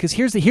performance. Because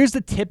here's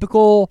the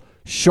typical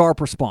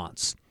sharp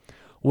response.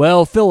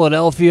 Well,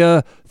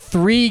 Philadelphia,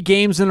 3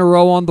 games in a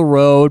row on the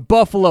road.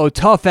 Buffalo,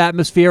 tough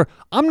atmosphere.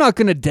 I'm not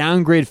going to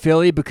downgrade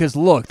Philly because,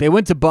 look, they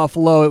went to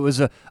Buffalo. It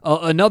was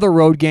another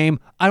road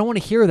game. I don't want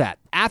to hear that.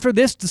 After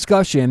this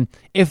discussion,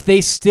 if they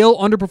still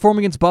underperform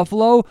against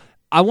Buffalo,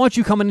 I want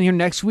you coming in here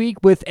next week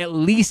with at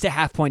least a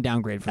half-point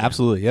downgrade for them.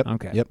 Absolutely, yep.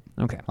 Okay. Yep.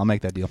 Okay. I'll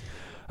make that deal.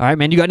 All right,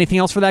 man. You got anything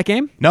else for that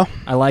game? No.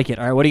 I like it.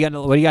 All right, what do you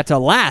got to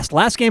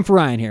last game for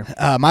Ryan here?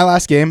 My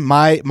last game,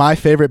 my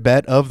favorite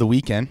bet of the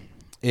weekend.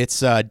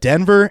 It's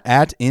Denver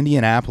at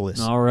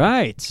Indianapolis. All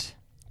right.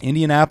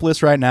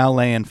 Indianapolis right now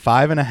laying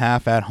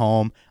 5.5 at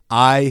home.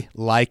 I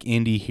like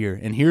Indy here,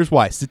 and here's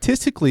why.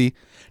 Statistically,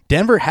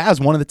 Denver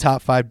has one of the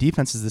top 5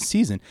 defenses this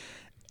season.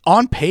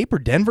 On paper,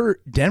 Denver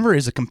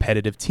is a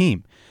competitive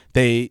team.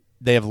 They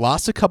have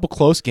lost a couple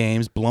close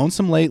games, blown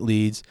some late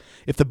leads.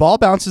 If the ball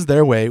bounces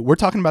their way, we're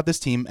talking about this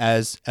team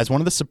as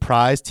one of the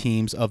surprise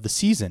teams of the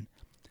season.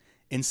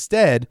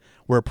 Instead,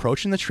 we're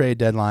approaching the trade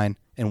deadline,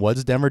 and what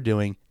is Denver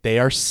doing? They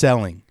are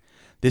selling.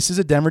 This is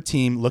a Denver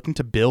team looking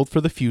to build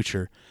for the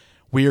future.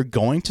 We are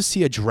going to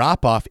see a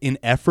drop-off in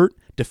effort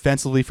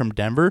defensively from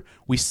Denver.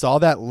 We saw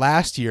that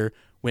last year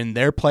when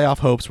their playoff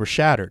hopes were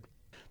shattered.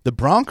 The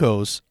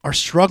Broncos are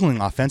struggling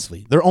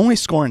offensively. They're only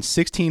scoring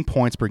 16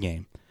 points per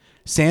game.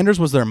 Sanders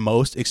was their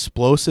most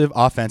explosive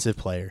offensive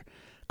player.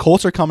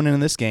 Colts are coming in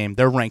this game.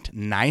 They're ranked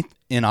 9th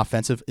in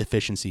offensive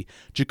efficiency.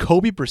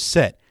 Jacoby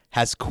Brissett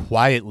has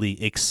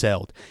quietly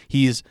excelled.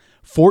 He is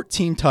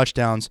 14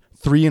 touchdowns,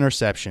 3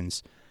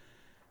 interceptions.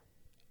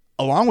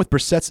 Along with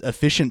Brissett's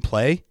efficient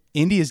play,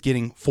 Indy is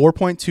getting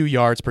 4.2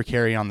 yards per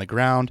carry on the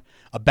ground,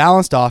 a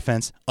balanced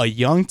offense, a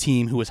young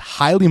team who is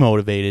highly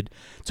motivated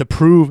to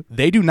prove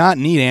they do not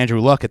need Andrew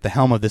Luck at the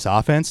helm of this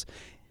offense.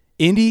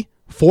 Indy,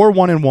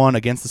 4-1-1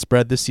 against the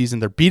spread this season.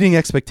 They're beating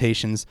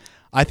expectations.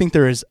 I think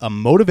there is a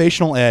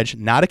motivational edge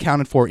not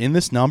accounted for in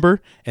this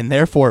number, and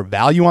therefore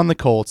value on the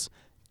Colts.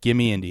 Give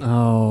me Indy.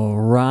 Oh,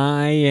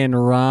 Ryan. You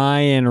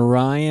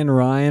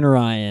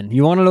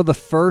want to know the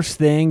first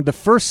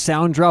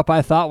sound drop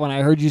I thought when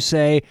I heard you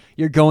say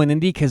you're going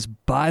Indy? Because,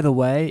 by the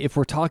way, if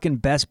we're talking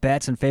best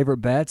bets and favorite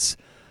bets,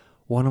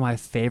 one of my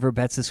favorite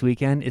bets this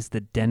weekend is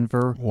the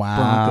Denver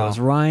Broncos.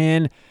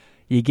 Ryan,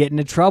 you get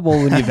into trouble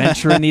when you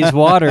venture in these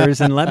waters.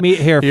 And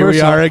here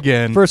we are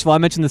again. First of all, I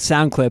mentioned the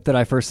sound clip that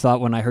I first thought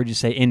when I heard you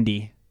say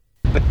Indy.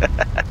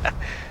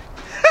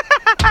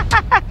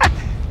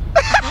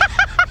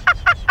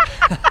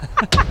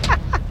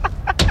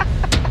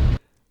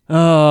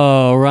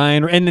 Oh,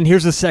 Ryan. And then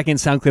here's the second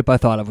sound clip I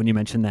thought of when you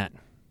mentioned that.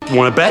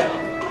 Want to bet?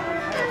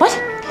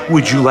 What?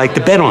 Would you like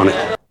to bet on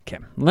it? Okay.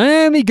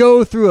 Let me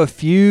go through a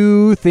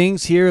few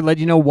things here, let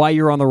you know why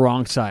you're on the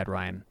wrong side,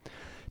 Ryan.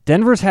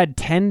 Denver's had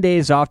 10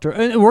 days off,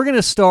 and we're going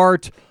to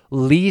start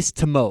least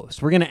to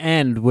most. We're going to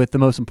end with the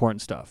most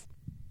important stuff.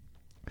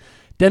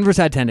 Denver's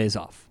had 10 days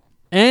off.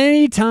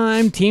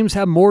 Anytime teams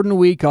have more than a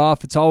week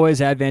off, it's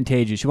always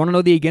advantageous. You want to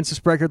know the against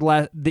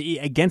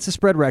the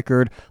spread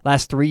record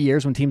last 3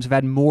 years when teams have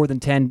had more than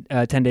 10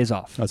 days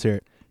off? Let's hear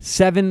it.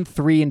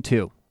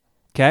 7-3-2.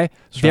 Okay?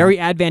 Strong. Very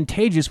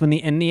advantageous when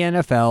in the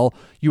NFL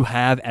you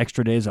have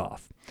extra days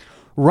off.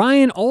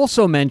 Ryan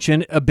also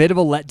mentioned a bit of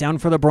a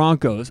letdown for the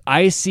Broncos.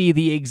 I see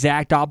the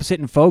exact opposite.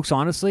 And folks,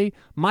 honestly,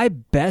 my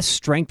best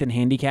strength in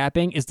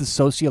handicapping is the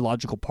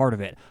sociological part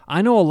of it.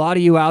 I know a lot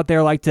of you out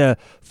there like to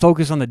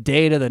focus on the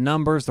data, the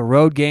numbers, the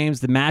road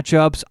games, the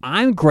matchups.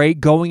 I'm great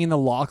going in the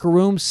locker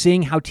room,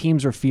 seeing how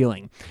teams are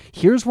feeling.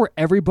 Here's where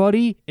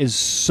everybody is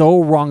so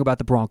wrong about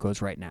the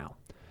Broncos right now.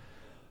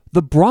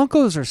 The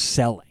Broncos are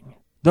selling.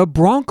 The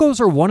Broncos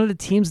are one of the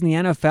teams in the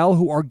NFL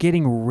who are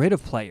getting rid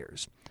of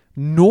players.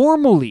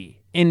 Normally,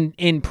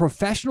 in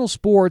professional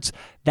sports,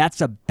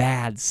 that's a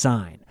bad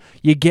sign.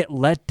 You get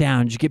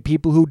letdowns, you get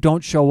people who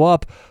don't show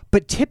up.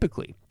 But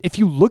typically, if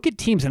you look at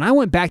teams, and I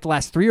went back the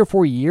last 3 or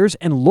 4 years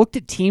and looked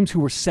at teams who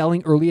were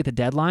selling early at the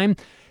deadline,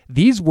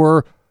 these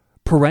were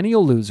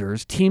perennial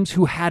losers, teams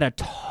who had a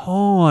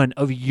ton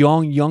of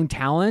young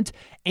talent,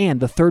 and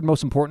the third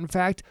most important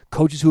fact,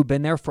 coaches who have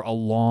been there for a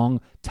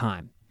long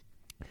time.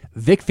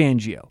 Vic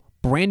Fangio,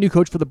 brand new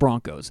coach for the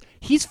Broncos.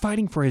 He's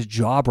fighting for his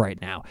job right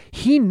now.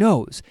 He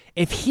knows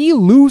if he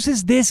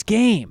loses this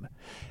game,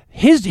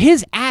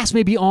 his ass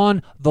may be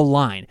on the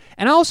line.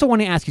 And I also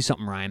want to ask you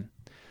something, Ryan.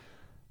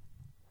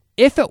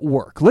 if at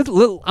work, I'm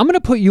going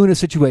to put you in a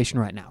situation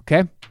right now,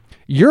 okay?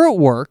 You're at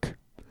work,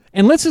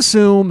 and let's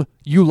assume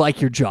you like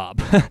your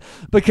job.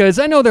 Because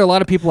I know there are a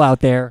lot of people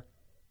out there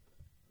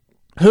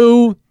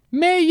who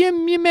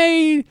you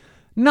may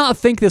not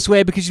think this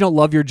way because you don't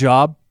love your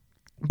job.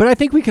 But I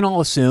think we can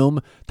all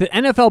assume that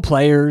NFL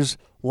players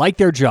like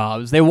their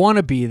jobs. They want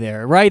to be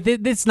there, right?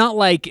 It's not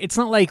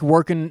like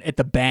working at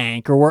the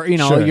bank or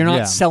Sure, you're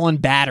not selling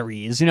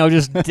batteries,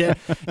 just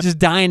just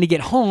dying to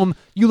get home.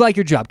 You like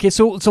your job. Okay,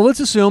 so let's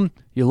assume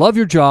you love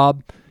your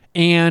job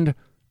and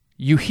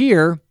you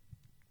hear,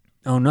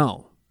 oh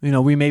no,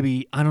 we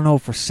maybe, I don't know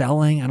if we're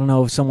selling, I don't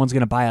know if someone's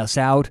going to buy us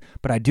out,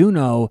 but I do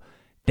know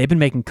they've been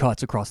making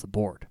cuts across the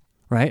board,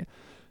 right?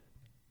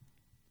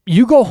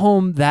 You go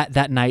home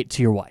that night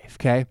to your wife,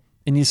 okay?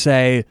 And you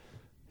say,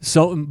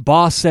 so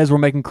boss says we're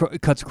making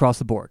cuts across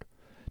the board.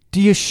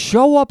 Do you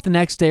show up the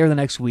next day or the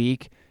next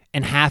week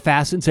and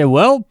half-ass it and say,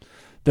 well,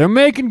 they're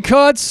making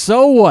cuts,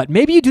 so what?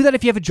 Maybe you do that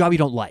if you have a job you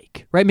don't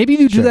like, right? Maybe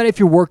you do that if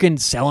you're working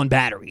selling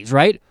batteries,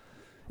 right?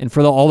 And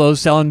for all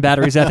those selling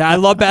batteries out there, I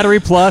love Battery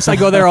Plus. I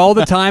go there all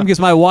the time because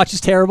my watch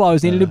is terrible. I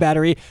always need a new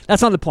battery.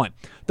 That's not the point.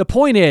 The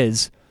point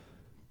is,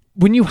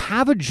 when you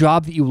have a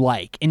job that you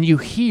like and you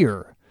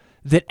hear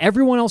that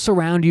everyone else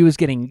around you is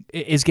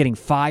getting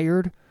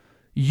fired,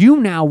 you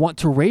now want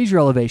to raise your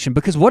elevation,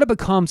 because what it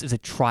becomes is a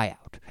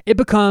tryout. It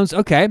becomes,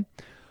 okay,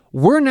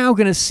 we're now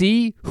going to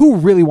see who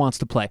really wants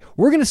to play.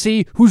 We're going to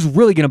see who's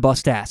really going to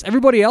bust ass.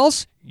 Everybody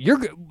else,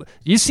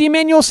 you see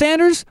Emmanuel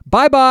Sanders?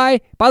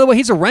 Bye-bye. By the way,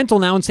 he's a rental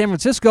now in San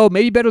Francisco.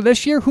 Maybe better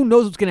this year. Who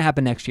knows what's going to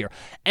happen next year?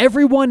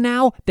 Everyone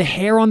now, the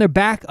hair on their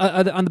back,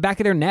 on the back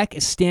of their neck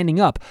is standing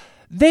up.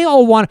 They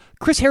all want...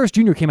 Chris Harris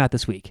Jr. came out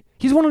this week.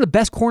 He's one of the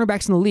best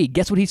cornerbacks in the league.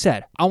 Guess what he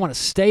said? I want to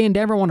stay in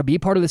Denver. I want to be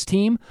a part of this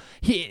team.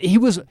 He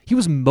was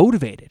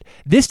motivated.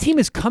 This team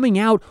is coming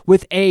out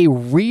with a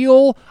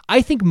real,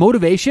 I think,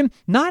 motivation,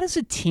 not as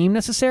a team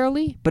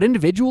necessarily, but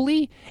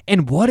individually.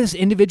 And what does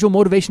individual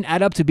motivation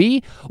add up to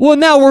be? Well,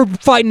 now we're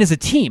fighting as a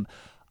team.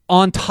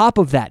 On top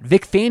of that,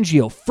 Vic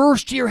Fangio,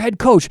 first-year head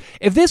coach.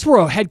 If this were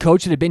a head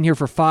coach that had been here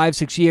for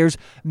 5-6 years,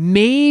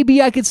 maybe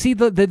I could see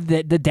the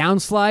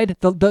downslide,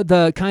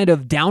 the kind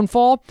of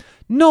downfall.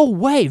 No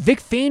way.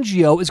 Vic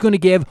Fangio is going to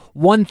give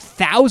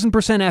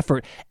 1,000%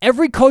 effort.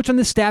 Every coach on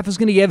this staff is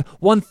going to give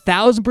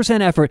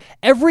 1,000% effort.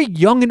 Every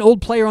young and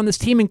old player on this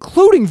team,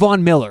 including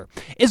Von Miller,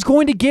 is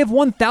going to give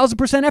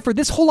 1,000% effort.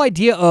 This whole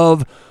idea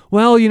of,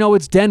 well,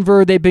 it's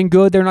Denver, they've been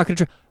good, they're not going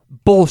to try.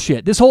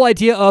 Bullshit. This whole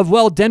idea of,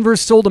 well, Denver's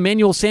sold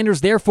Emmanuel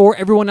Sanders, therefore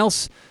everyone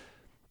else,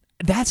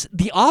 that's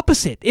the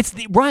opposite.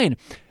 Ryan,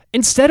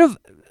 instead of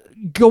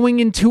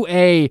going into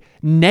a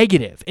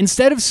negative,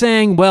 instead of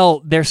saying,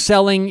 well, they're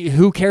selling,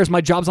 who cares,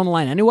 my job's on the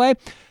line anyway,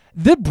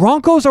 the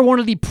Broncos are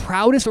one of the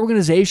proudest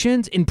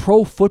organizations in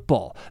pro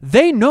football.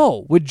 They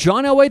know, with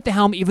John Elway at the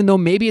helm, even though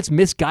maybe it's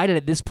misguided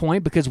at this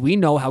point because we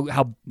know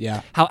how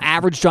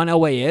average John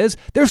Elway is,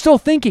 they're still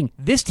thinking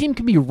this team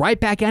can be right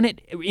back in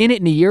it in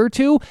a year or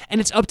two, and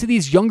it's up to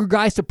these younger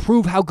guys to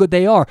prove how good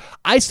they are.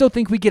 I still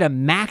think we get a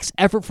max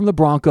effort from the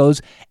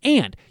Broncos,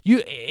 and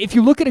if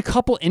you look at a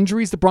couple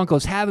injuries the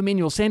Broncos have,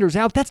 Emmanuel Sanders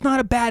out, that's not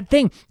a bad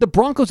thing. The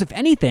Broncos, if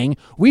anything,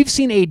 we've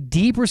seen a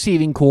deep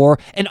receiving core,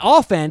 an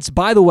offense,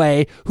 by the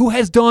way, who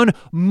has done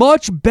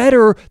much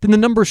better than the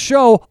numbers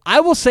show. I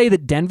will say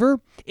that Denver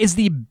is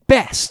the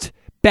best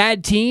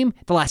bad team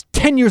the last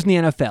 10 years in the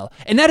NFL.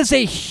 And that is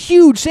a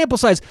huge sample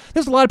size.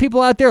 There's a lot of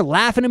people out there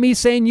laughing at me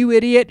saying, you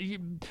idiot.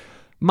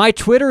 My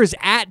Twitter is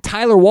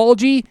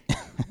 @TylerWalgie.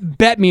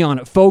 Bet me on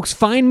it, folks.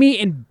 Find me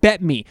and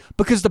bet me,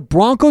 because the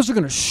Broncos are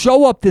going to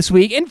show up this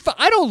week. And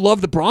I don't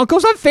love the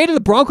Broncos. I've faded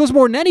the Broncos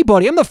more than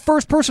anybody. I'm the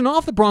first person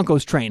off the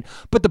Broncos train.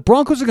 But the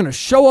Broncos are going to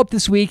show up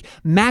this week.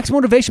 Max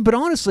motivation. But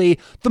honestly,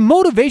 the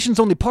motivation's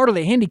only part of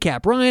the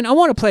handicap. Ryan, I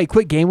want to play a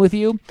quick game with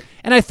you.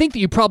 And I think that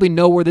you probably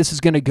know where this is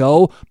going to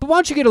go. But why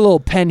don't you get a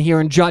little pen here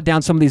and jot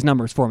down some of these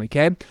numbers for me,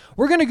 okay?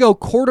 We're going to go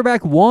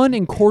quarterback 1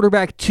 and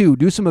quarterback 2.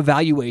 Do some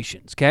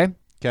evaluations, okay?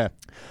 Okay.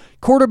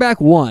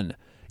 Quarterback 1.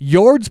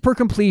 Yards per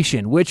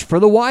completion, which for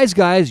the wise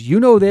guys,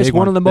 you know this,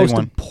 one of the most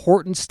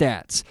important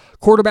stats.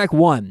 Quarterback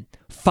 1,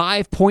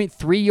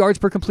 5.3 yards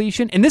per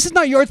completion. And this is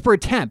not yards per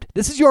attempt.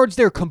 This is yards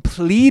they're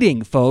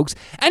completing, folks.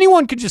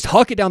 Anyone could just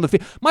huck it down the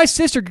field. My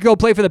sister could go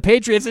play for the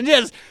Patriots and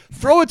just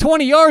throw it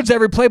 20 yards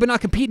every play but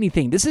not compete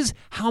anything. This is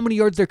how many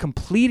yards they're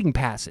completing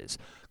passes.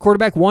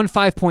 Quarterback 1,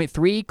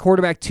 5.3.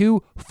 Quarterback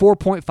 2,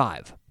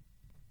 4.5.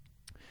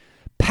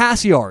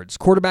 Pass yards.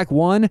 Quarterback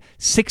 1,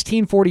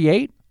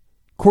 1648.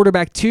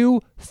 Quarterback 2,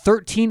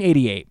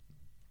 1388.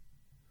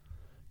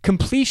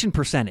 Completion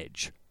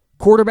percentage.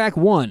 Quarterback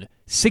 1,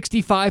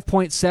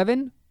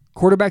 65.7.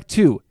 Quarterback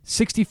 2,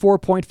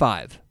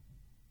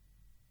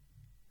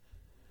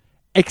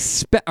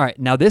 64.5. All right,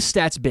 now this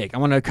stat's big. I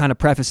want to kind of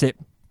preface it.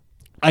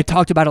 I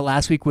talked about it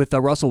last week with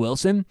Russell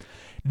Wilson.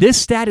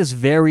 This stat is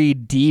very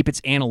deep.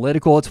 It's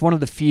analytical. It's one of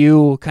the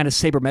few kind of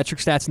sabermetric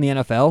stats in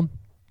the NFL.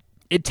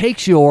 It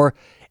takes your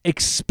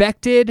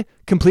expected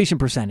completion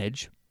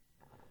percentage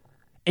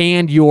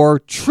and your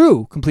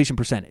true completion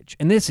percentage.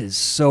 And this is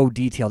so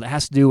detailed. It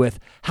has to do with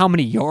how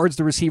many yards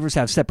the receivers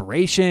have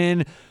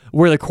separation,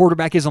 where the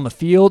quarterback is on the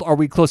field. Are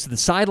we close to the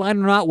sideline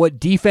or not? What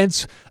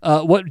defensive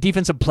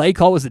play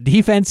call was the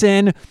defense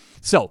in?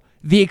 So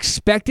the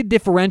expected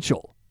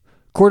differential,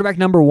 quarterback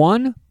number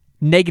 1,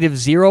 negative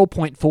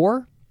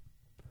 0.4.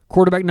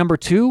 Quarterback number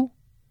 2,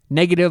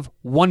 negative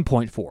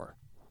 1.4.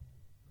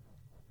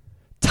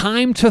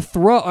 Time to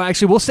throw.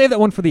 Actually, we'll save that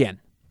one for the end.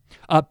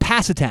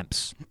 Pass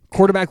attempts.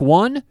 Quarterback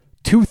 1,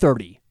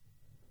 230.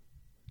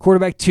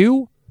 Quarterback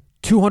 2,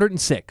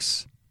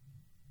 206.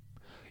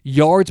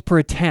 Yards per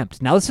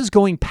attempt. Now, this is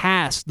going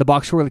past the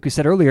box score, like we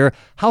said earlier.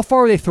 How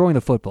far are they throwing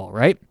the football,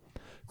 right?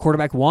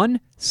 Quarterback 1,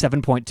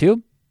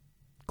 7.2.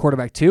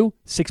 Quarterback 2,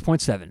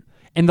 6.7.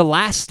 And the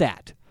last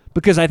stat,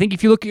 because I think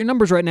if you look at your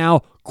numbers right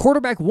now,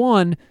 quarterback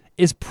 1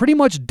 is pretty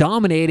much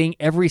dominating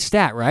every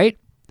stat, right?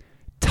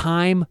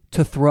 Time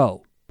to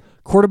throw.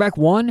 Quarterback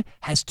 1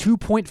 has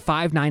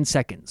 2.59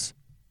 seconds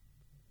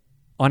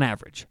on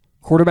average.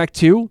 Quarterback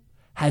 2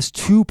 has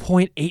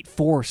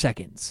 2.84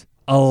 seconds.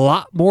 A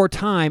lot more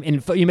time.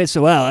 And you may say,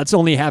 well, that's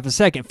only half a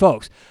second,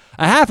 folks.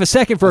 A half a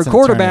second for a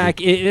quarterback,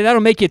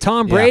 that'll make you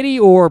Tom Brady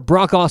or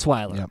Brock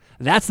Osweiler. Yep.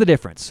 That's the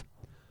difference.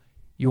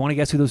 You want to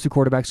guess who those two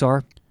quarterbacks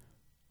are?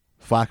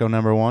 Flacco,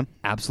 number 1.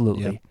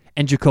 Absolutely. Yep.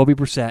 And Jacoby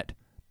Brissett,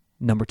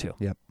 number 2.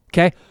 Yep.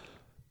 Okay?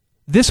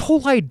 This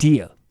whole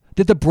idea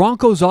that the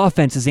Broncos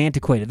offense is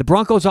antiquated, the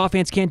Broncos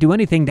offense can't do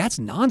anything, that's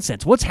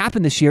nonsense. What's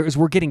happened this year is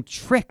we're getting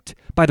tricked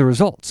by the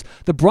results.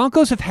 The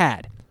Broncos have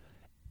had,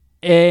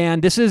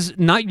 and this is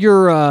not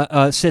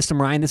your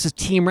system, Ryan, this is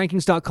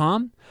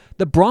teamrankings.com.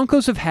 The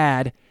Broncos have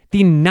had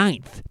the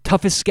 9th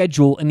toughest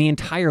schedule in the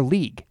entire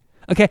league.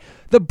 Okay?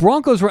 The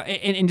Broncos,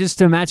 and just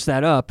to match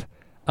that up,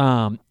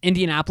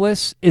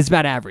 Indianapolis is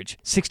about average,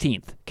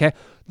 16th. Okay?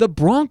 The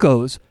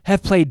Broncos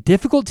have played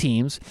difficult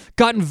teams,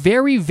 gotten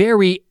very,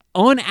 very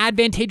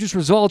unadvantageous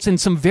results in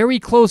some very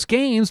close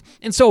games.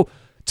 And so,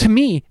 to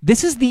me,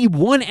 this is the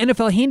one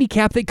NFL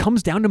handicap that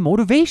comes down to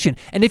motivation.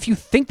 And if you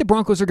think the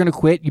Broncos are going to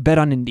quit, you bet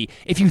on Indy.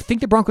 If you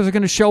think the Broncos are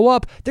going to show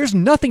up, there's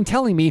nothing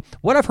telling me.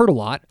 What I've heard a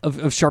lot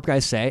of sharp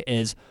guys say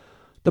is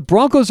the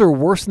Broncos are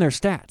worse than their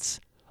stats.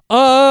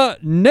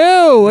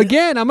 No.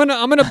 Again, I'm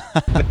gonna.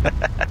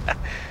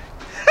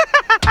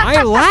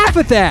 I laugh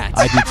at that.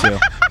 I do too.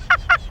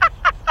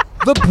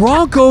 The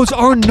Broncos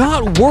are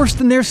not worse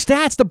than their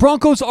stats. The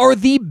Broncos are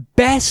the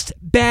best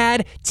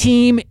bad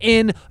team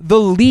in the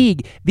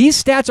league.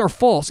 These stats are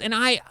false, and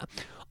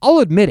I'll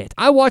admit it.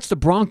 I watch the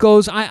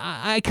Broncos.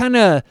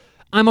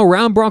 I'm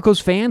around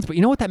Broncos fans, but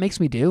you know what that makes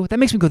me do? That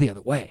makes me go the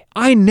other way.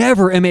 I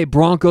never am a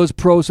Broncos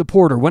pro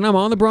supporter. When I'm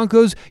on the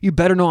Broncos, you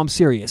better know I'm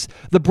serious.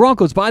 The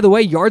Broncos, by the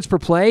way, yards per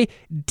play,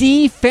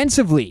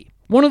 defensively,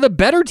 one of the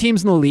better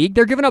teams in the league.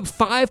 They're giving up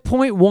 5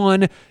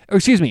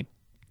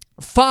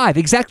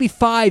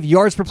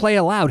 yards per play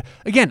allowed.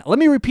 Again, let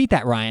me repeat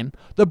that, Ryan.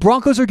 The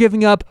Broncos are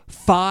giving up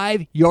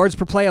 5 yards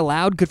per play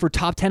allowed, good for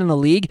top 10 in the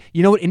league.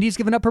 You know what Indy's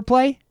giving up per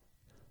play?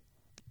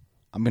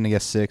 I'm going to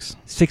guess 6.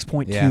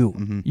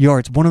 6.2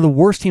 yards. One of the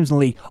worst teams in the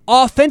league.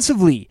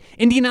 Offensively,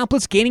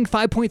 Indianapolis gaining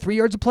 5.3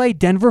 yards a play.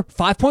 Denver,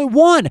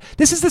 5.1.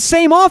 This is the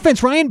same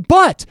offense, Ryan,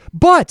 but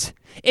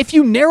if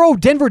you narrow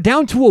Denver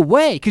down to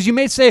away, because you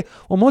may say,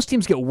 well, most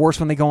teams get worse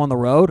when they go on the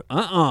road.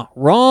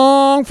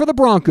 Wrong for the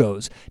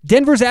Broncos.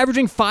 Denver's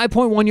averaging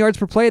 5.1 yards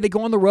per play. They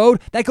go on the road.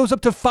 That goes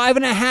up to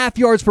 5.5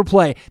 yards per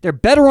play. They're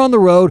better on the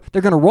road.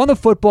 They're going to run the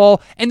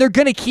football, and they're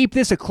going to keep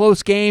this a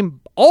close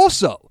game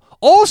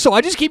also, I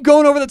just keep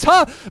going over the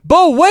top.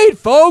 But wait,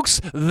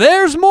 folks,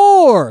 there's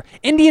more.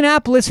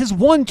 Indianapolis has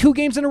won 2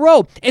 games in a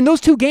row, and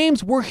those 2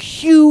 games were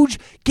huge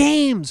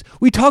games.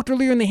 We talked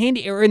earlier in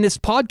this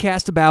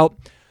podcast about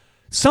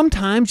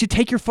sometimes you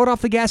take your foot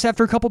off the gas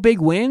after a couple big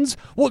wins.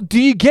 Well, do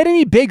you get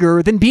any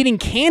bigger than beating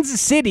Kansas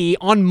City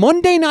on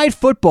Monday Night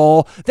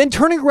Football, then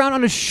turning around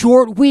on a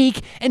short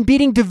week and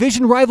beating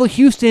division rival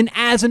Houston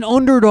as an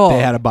underdog? They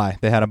had a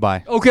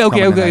bye.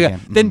 Okay.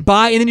 Then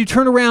bye, and then you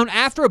turn around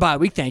after a bye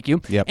week. Thank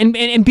you. Yep.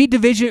 And beat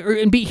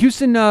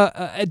Houston,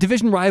 a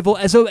division rival,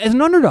 as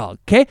an underdog.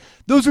 Okay,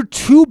 those are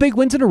 2 big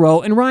wins in a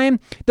row. And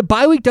Ryan, the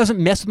bye week doesn't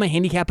mess with my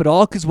handicap at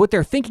all because what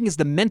they're thinking is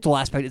the mental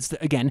aspect. It's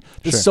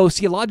the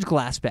sociological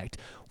aspect.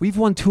 We've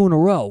won 2 in a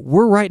row.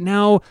 We're right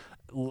now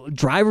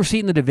driver's seat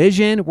in the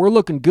division. We're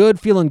looking good,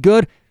 feeling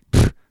good.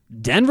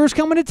 Denver's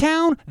coming to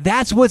town?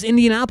 That's what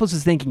Indianapolis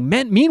is thinking.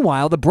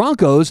 Meanwhile, the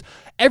Broncos,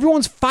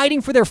 everyone's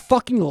fighting for their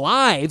fucking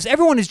lives.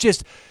 Everyone is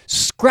just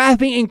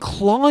scrapping and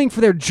clawing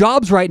for their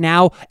jobs right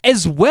now,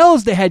 as well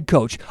as the head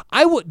coach.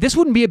 This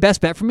wouldn't be a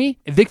best bet for me.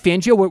 If Vic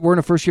Fangio weren't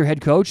a first-year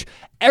head coach,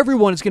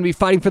 everyone is going to be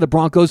fighting for the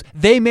Broncos.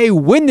 They may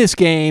win this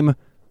game.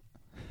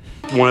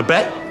 Want to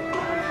bet?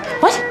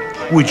 What?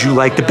 Would you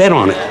like to bet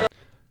on it?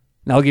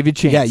 Now I'll give you a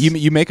chance. Yeah,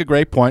 you make a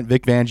great point.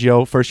 Vic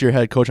Fangio, first-year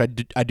head coach. I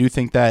do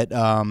think that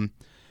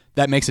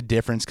that makes a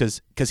difference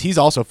because he's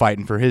also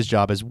fighting for his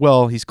job as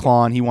well. He's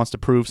clawing. He wants to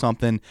prove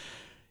something.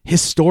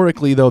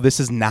 Historically, though, this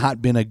has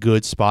not been a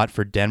good spot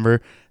for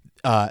Denver.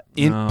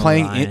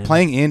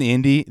 Playing in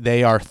Indy,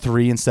 they are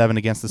 3-7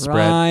 against the spread.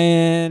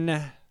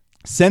 Ryan.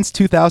 Since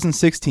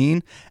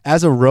 2016,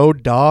 as a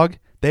road dog,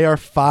 they are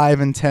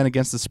 5-10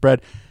 against the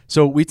spread.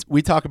 So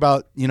we talk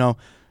about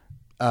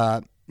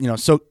I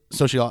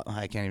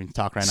can't even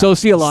talk right now.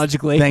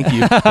 Sociologically, thank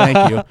you.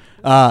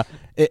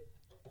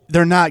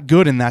 They're not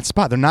good in that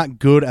spot. They're not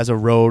good as a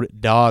road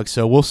dog.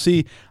 So we'll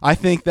see. I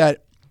think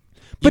that.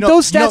 But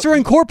those stats are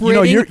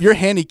incorporating. Your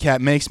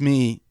handicap makes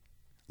me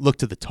look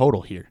to the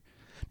total here,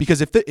 because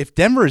if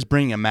Denver is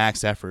bringing a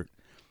max effort,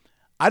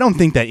 I don't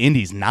think that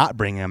Indy's not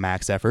bringing a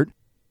max effort.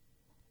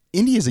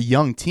 Indy is a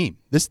young team.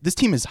 This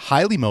team is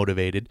highly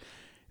motivated.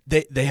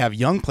 They have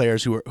young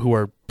players who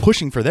are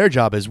pushing for their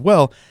job as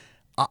well.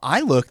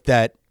 I look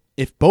that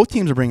if both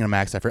teams are bringing a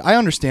max effort, I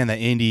understand that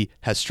Indy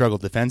has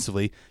struggled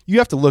defensively. You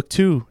have to look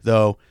too,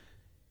 though.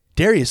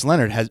 Darius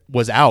Leonard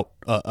was out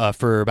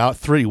for about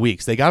 3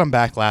 weeks. They got him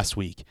back last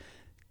week.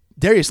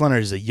 Darius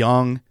Leonard is a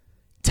young,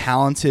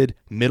 talented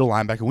middle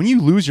linebacker. When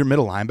you lose your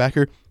middle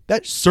linebacker,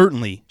 that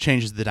certainly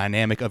changes the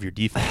dynamic of your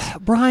defense.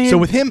 Brian, so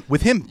with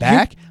him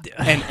back,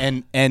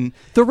 and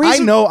the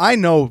reason I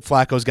know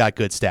Flacco's got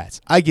good stats.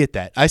 I get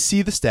that. I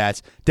see the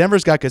stats.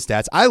 Denver's got good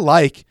stats. I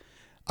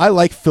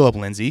like Phillip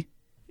Lindsay.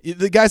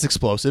 The guy's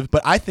explosive,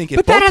 but I think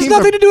that has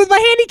nothing to do with my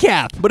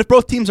handicap. But if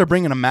both teams are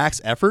bringing a max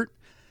effort,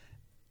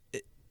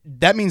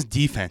 that means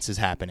defense is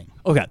happening.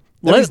 Okay.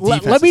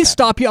 Let me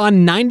stop you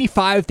on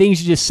 95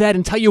 things you just said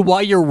and tell you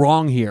why you're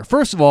wrong here.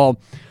 First of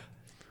all,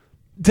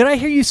 did I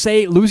hear you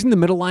say losing the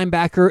middle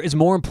linebacker is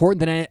more important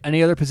than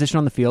any other position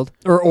on the field?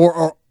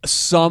 Or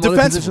some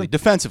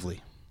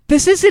defensively.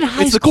 This isn't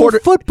high school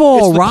football,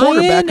 it's the Ryan.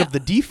 Quarterback of the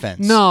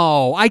defense.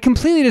 No, I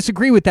completely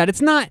disagree with that.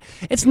 It's not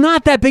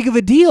that big of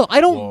a deal.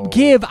 I don't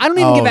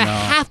even give a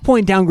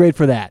half-point downgrade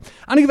for that.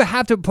 I don't give a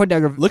half-point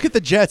downgrade. Look at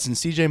the Jets and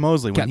C.J.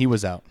 Mosley when he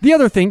was out. The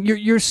other thing,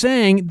 you're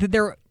saying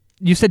that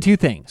you said two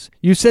things.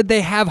 You said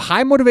they have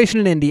high motivation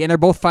in Indy, and they're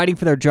both fighting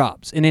for their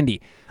jobs in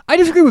Indy. I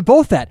disagree with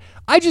both that.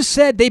 I just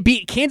said they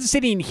beat Kansas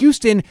City and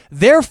Houston.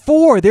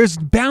 Therefore, there's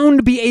bound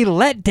to be a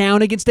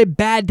letdown against a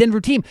bad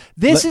Denver team.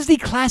 This is the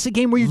classic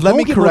game where you don't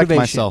get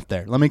motivation.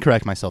 Let me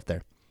correct myself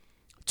there.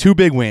 2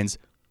 big wins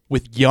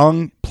with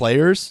young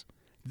players.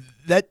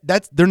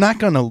 That's they're not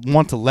going to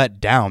want to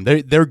let down.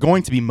 They're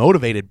going to be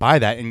motivated by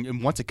that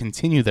and want to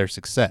continue their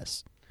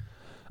success.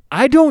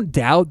 I don't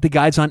doubt the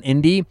guys on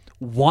Indy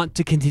want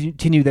to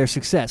continue their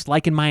success.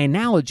 Like in my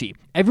analogy,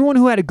 everyone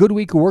who had a good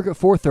week of work at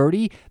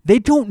 4:30, they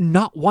don't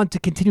not want to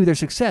continue their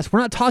success. We're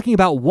not talking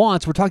about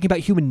wants, we're talking about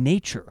human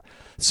nature.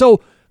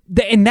 So,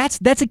 and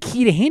that's a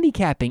key to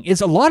handicapping,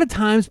 is a lot of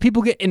times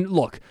people get, and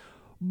look,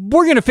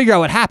 we're going to figure out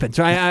what happens,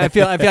 right? I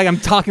feel like I'm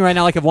talking right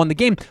now like I've won the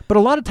game, but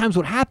a lot of times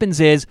what happens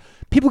is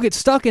people get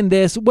stuck in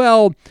this,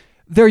 well,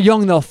 they're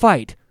young, they'll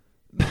fight.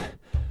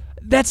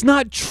 That's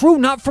not true,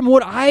 not from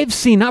what I've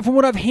seen, not from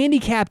what I've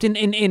handicapped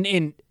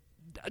in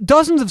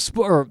dozens of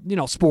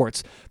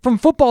sports, from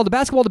football to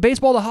basketball to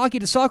baseball to hockey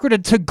to soccer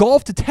to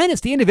golf to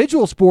tennis, the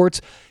individual sports.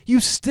 You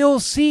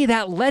still see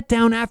that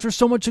letdown after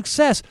so much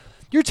success.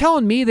 You're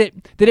telling me that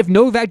if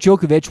Novak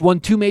Djokovic won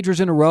 2 majors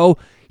in a row,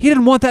 he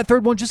didn't want that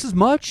third one just as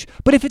much?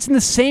 But if it's in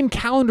the same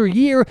calendar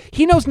year,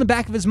 he knows in the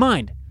back of his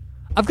mind,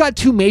 I've got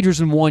 2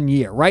 majors in 1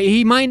 year, right?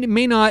 He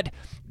may not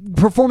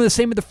perform the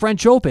same at the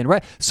French Open,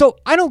 right? So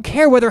I don't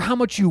care how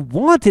much you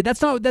want it. That's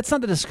not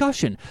the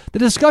discussion. The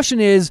discussion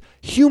is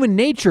human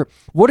nature.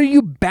 What are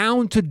you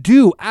bound to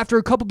do after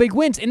a couple big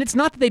wins? And it's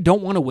not that they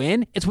don't want to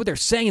win. It's what they're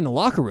saying in the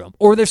locker room,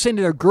 or they're saying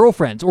to their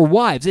girlfriends or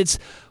wives. It's,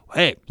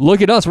 hey,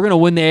 look at us. We're going to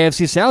win the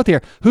AFC South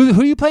here. Who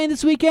are you playing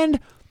this weekend?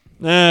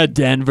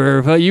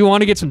 Denver. You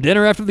want to get some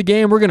dinner after the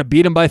game? We're going to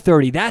beat them by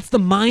 30. That's the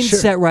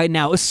mindset right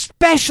now,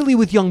 especially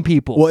with young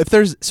people. Well, if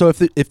there is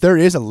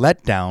a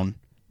letdown,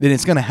 then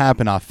it's going to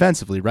happen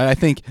offensively, right? I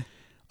think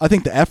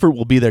the effort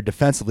will be there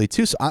defensively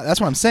too. So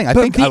that's what I'm saying.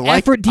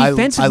 Effort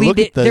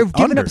defensively, they've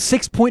given up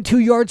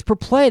 6.2 yards per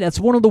play. That's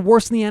one of the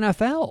worst in the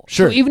NFL.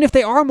 Sure. So even if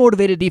they are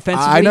motivated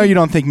defensively, I know you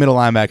don't think middle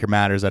linebacker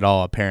matters at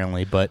all,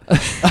 apparently, but I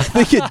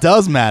think it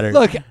does matter.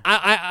 Look,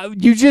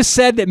 you just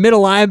said that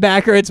middle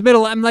linebacker. It's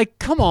middle. I'm like,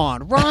 come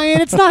on,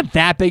 Ryan. It's not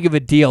that big of a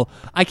deal.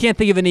 I can't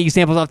think of any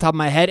examples off the top of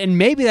my head, and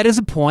maybe that is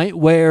a point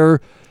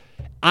where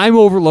I'm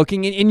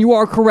overlooking, and you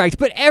are correct,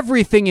 but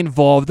everything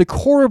involved, the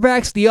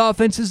quarterbacks, the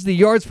offenses, the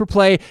yards per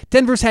play.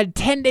 Denver's had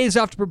 10 days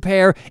off to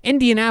prepare.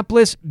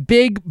 Indianapolis,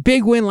 big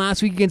win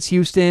last week against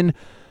Houston.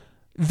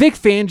 Vic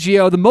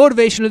Fangio, the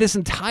motivation of this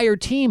entire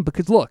team,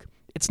 because look,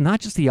 it's not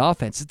just the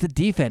offense, it's the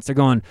defense. They're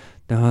going,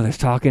 oh, they're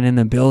talking in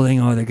the building,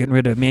 oh, they're getting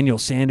rid of Emmanuel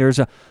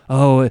Sanders,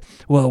 and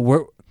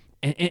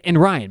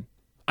Ryan,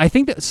 I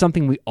think that's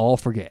something we all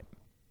forget.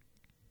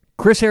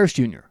 Chris Harris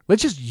Jr.,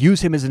 let's just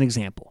use him as an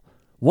example.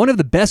 One of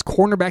the best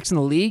cornerbacks in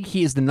the league.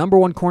 He is the number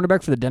 1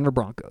 cornerback for the Denver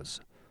Broncos.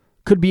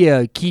 Could be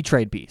a key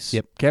trade piece.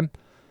 Yep. Okay.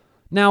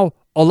 Now,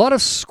 a lot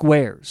of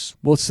squares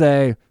will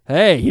say,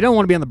 hey, you don't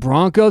want to be on the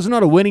Broncos. They're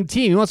not a winning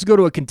team. He wants to go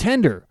to a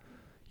contender.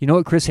 You know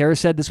what Chris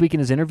Harris said this week in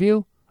his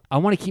interview? I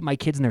want to keep my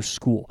kids in their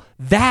school.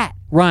 That,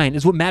 Ryan,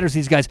 is what matters to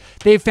these guys.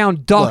 They've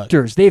found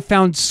doctors. They've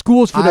found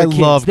schools for their kids.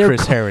 I love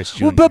Chris Harris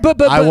Jr.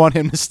 But I want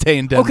him to stay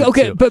in Denver.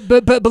 Okay, too. but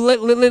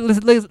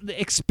let's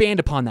expand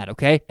upon that,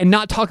 okay? And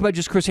not talk about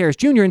just Chris Harris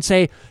Jr. and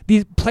say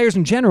these players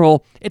in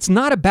general, it's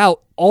not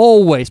about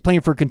always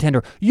playing for a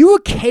contender. You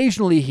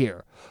occasionally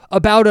hear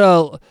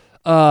about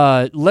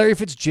Larry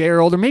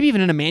Fitzgerald or maybe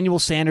even an Emmanuel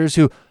Sanders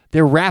who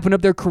they're wrapping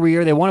up their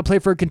career. They want to play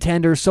for a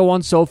contender, so on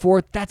and so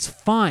forth. That's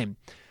fine.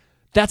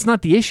 That's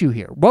not the issue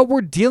here. What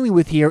we're dealing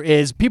with here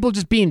is people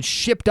just being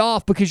shipped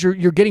off because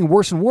you're getting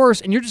worse and worse,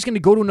 and you're just going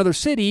to go to another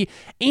city.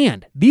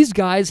 And these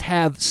guys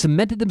have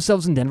cemented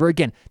themselves in Denver.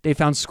 Again, they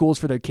found schools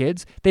for their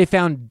kids. They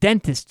found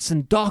dentists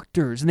and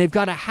doctors, and they've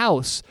got a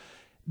house.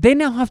 They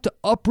now have to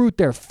uproot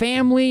their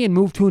family and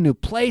move to a new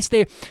place.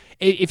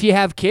 If you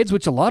have kids,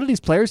 which a lot of these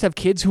players have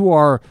kids who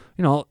are,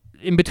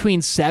 in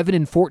between 7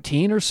 and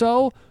 14 or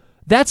so,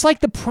 that's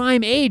like the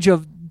prime age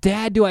of,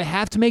 Dad, do I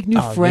have to make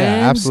new friends?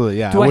 Yeah, absolutely,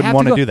 yeah. Do I wouldn't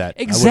want to do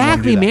that.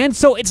 Exactly, man.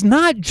 So it's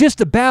not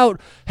just about,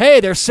 hey,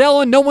 they're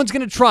selling, no one's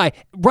going to try.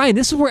 Ryan,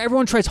 this is where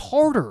everyone tries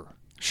harder.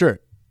 Sure.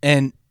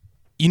 And,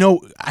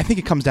 I think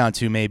it comes down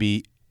to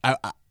maybe, I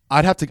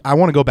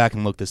want to go back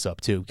and look this up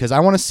too, because I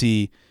want to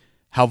see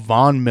how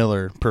Von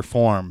Miller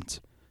performed,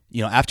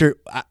 after,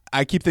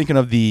 I keep thinking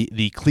of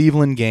the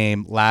Cleveland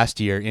game last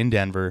year in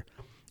Denver,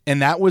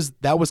 and that was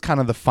kind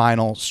of the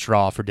final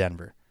straw for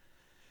Denver.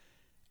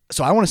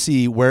 So I want to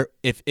see where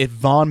if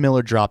Von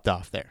Miller dropped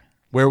off there,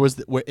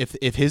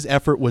 if his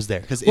effort was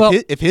there, because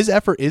if his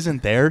effort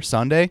isn't there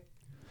Sunday,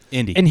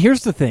 Indy. And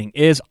here's the thing: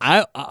 is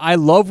I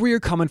love where you're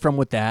coming from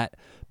with that,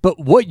 but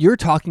what you're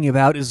talking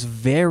about is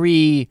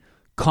very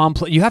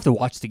complex. You have to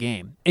watch the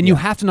game, and you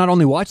have to not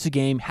only watch the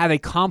game, have a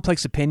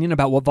complex opinion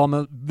about what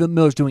Von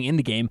Miller's doing in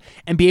the game,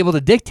 and be able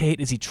to dictate: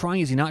 is he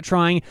trying? Is he not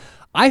trying?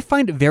 I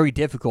find it very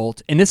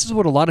difficult, and this is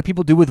what a lot of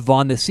people do with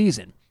Von this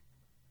season,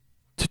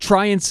 to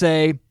try and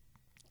say,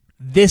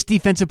 this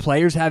defensive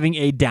player is having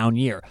a down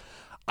year.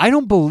 I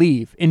don't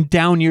believe in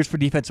down years for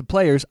defensive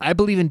players. I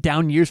believe in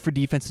down years for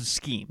defensive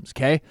schemes,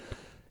 okay?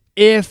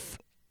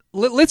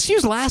 Let's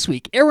use last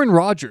week, Aaron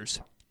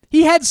Rodgers.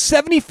 He had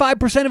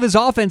 75% of his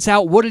offense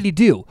out. What did he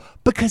do?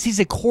 Because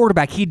he's a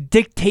quarterback. He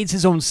dictates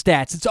his own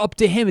stats. It's up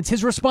to him. It's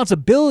his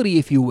responsibility,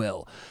 if you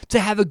will, to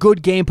have a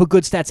good game, put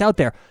good stats out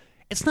there.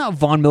 It's not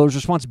Von Miller's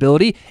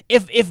responsibility.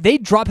 If they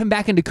drop him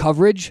back into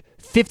coverage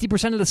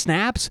 50% of the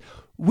snaps,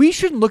 we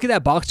shouldn't look at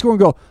that box score and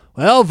go,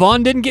 well,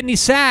 Von didn't get any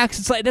sacks.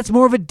 It's like that's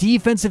more of a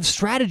defensive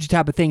strategy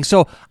type of thing.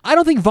 So I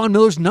don't think Von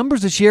Miller's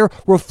numbers this year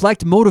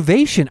reflect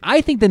motivation.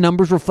 I think the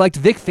numbers reflect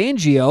Vic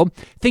Fangio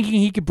thinking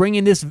he could bring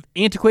in this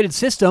antiquated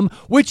system,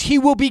 which he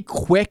will be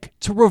quick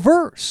to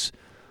reverse.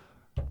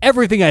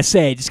 Everything I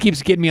say just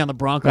keeps getting me on the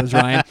Broncos,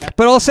 Ryan.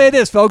 But I'll say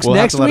this, folks. We'll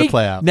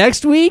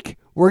next week,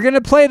 we're going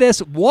to play this.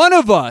 One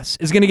of us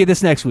is going to get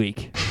this next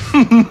week.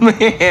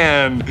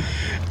 Man,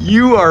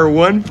 you are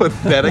one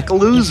pathetic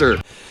loser.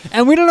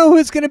 And we don't know who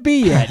it's going to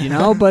be yet,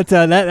 but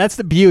that's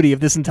the beauty of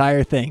this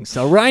entire thing.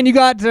 So, Ryan, you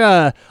got,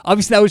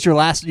 obviously that was your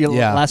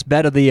last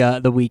bet of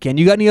the weekend.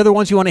 You got any other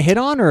ones you want to hit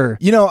on? Or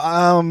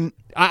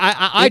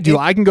I do.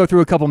 I can go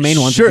through a couple main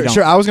ones.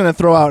 Sure. I was going to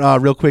throw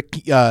out real quick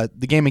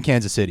the game in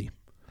Kansas City,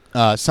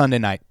 Sunday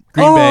night.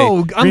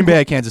 Green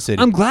Bay at Kansas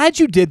City. I'm glad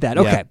you did that.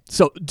 Okay. Yeah.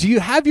 So, do you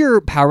have your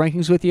power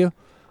rankings with you?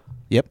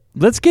 Yep.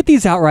 Let's get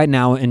these out right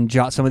now and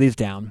jot some of these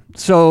down.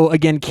 So,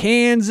 again,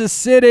 Kansas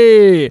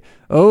City.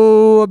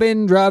 Oh, I've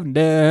been driving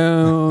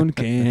down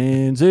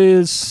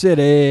Kansas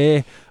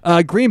City.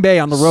 Green Bay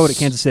on the road at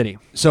Kansas City.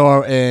 So,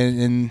 all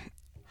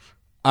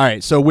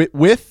right. So,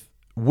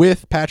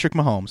 with Patrick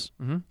Mahomes,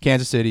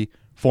 Kansas City,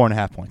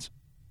 4.5 points.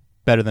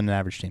 Better than an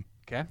average team.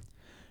 Okay.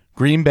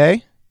 Green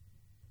Bay,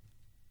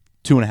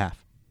 2.5.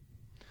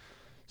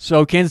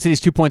 So, Kansas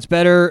City's 2 points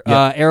better.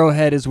 Yep.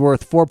 Arrowhead is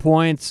worth 4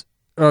 points.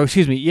 Oh,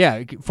 excuse me.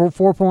 Yeah, 4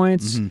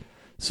 points. Mm-hmm.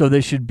 So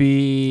they should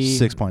be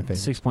 6-point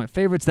favorites. 6-point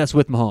favorites. That's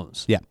with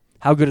Mahomes. Yeah.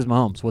 How good is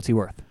Mahomes? What's he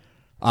worth?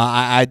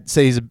 I'd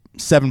say he's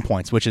 7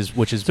 points, which is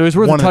so he's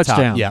worth one a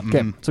touchdown. Yeah.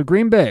 Okay. So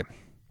Green Bay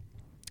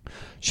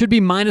should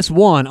be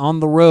 -1 on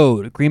the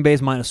road. Green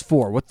Bay's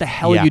 -4. What the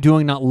hell are you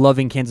doing? Not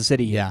loving Kansas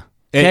City here?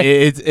 Yeah.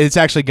 It's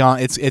actually gone.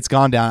 It's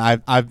gone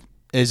down.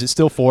 Is it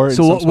still 4?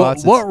 So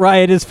what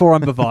Ryan is 4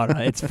 on Bovada?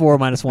 It's 4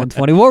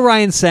 -120. What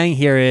Ryan's saying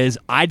here is,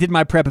 I did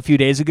my prep a few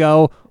days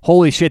ago.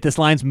 Holy shit, this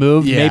line's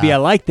moved. Yeah. Maybe I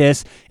like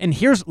this. And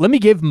let me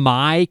give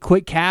my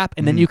quick cap,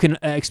 and then you can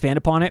expand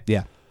upon it.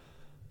 Yeah.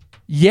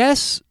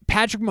 Yes,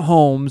 Patrick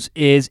Mahomes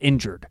is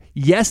injured.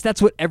 Yes,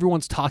 that's what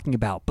everyone's talking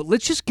about. But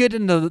let's just get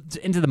into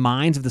the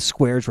minds of the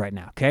squares right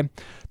now, okay?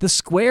 The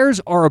squares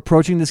are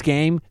approaching this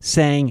game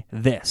saying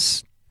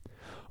this.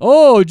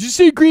 Oh, did you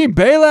see Green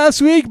Bay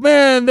last week?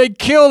 Man, they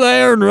killed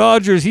Aaron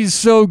Rodgers. He's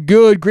so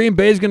good. Green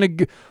Bay's going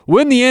to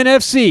win the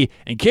NFC.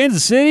 And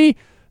Kansas City,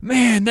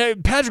 man,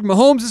 Patrick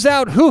Mahomes is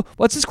out.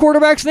 What's his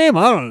quarterback's name?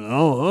 I don't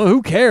know.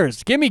 Who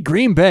cares? Give me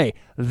Green Bay.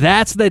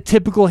 That's the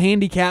typical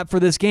handicap for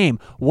this game.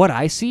 What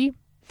I see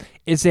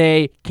is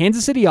a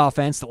Kansas City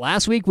offense that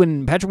last week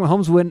when Patrick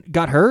Mahomes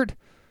got hurt,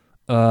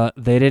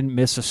 They didn't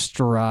miss a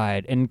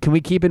stride. And can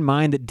we keep in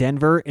mind that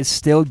Denver is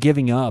still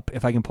giving up,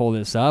 if I can pull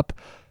this up,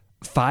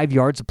 5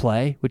 yards of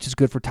play, which is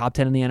good for top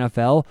 10 in the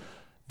NFL.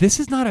 This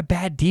is not a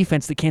bad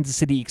defense that Kansas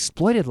City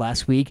exploited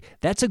last week.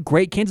 That's a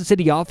great Kansas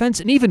City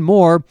offense. And even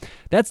more,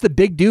 that's the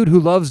big dude who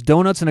loves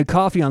donuts and a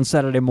coffee on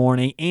Saturday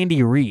morning,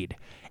 Andy Reid.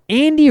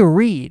 Andy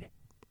Reid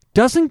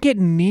doesn't get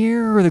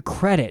near the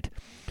credit.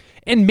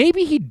 And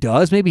maybe he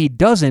does, maybe he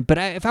doesn't. But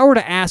if I were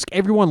to ask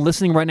everyone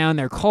listening right now in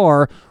their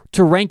car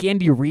to rank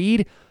Andy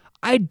Reid,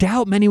 I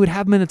doubt many would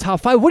have him in the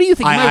top 5. What do you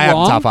think? Am I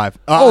wrong? Have top 5.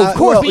 Of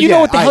course, but you know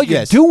what the hell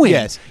you're doing.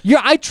 Yes.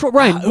 Yeah,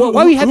 Ryan,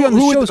 why we have you on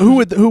the show?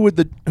 Who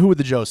would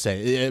the Joe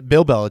say?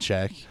 Bill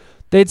Belichick.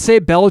 They'd say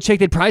Belichick.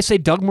 They'd probably say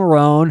Doug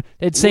Marrone.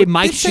 They'd say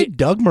Mike. They'd say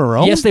Doug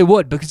Marrone? Yes, they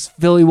would, because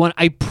Philly won.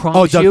 I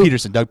promise you. Oh, Doug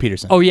Peterson. Doug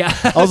Peterson. Oh, yeah.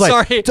 I was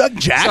like, sorry. Doug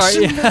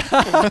Jackson?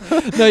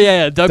 Sorry. No,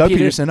 yeah. Doug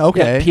Peterson.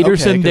 Okay. Yeah,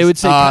 Peterson. Okay, they would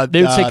say Kyle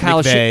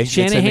McVay.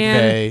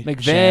 Shanahan.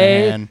 McVay.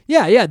 Shanahan.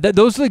 Yeah.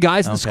 Those are the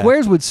guys the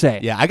squares would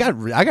say. Yeah, I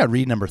got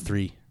Reid number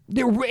 3.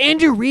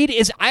 Andy Reid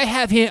is, I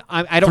have him,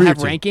 I don't have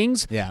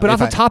rankings, but off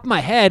the top of my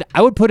head,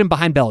 I would put him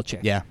behind Belichick.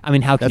 Yeah. I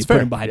mean, how can you put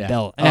him behind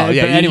Bell? Oh,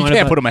 yeah, you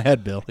can't put him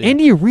ahead, Bill. Yeah.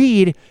 Andy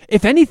Reid,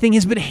 if anything,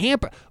 has been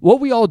hampered. What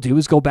we all do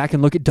is go back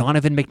and look at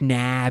Donovan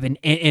McNabb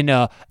and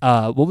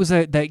what was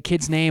that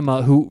kid's name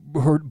who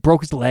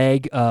broke his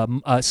leg?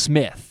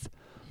 Smith.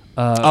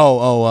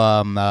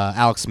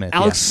 Alex Smith.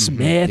 Alex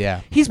Smith.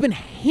 Yeah. He's been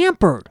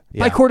hampered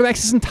by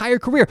quarterbacks his entire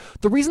career.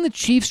 The reason the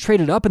Chiefs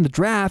traded up in the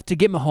draft to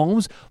get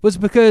Mahomes was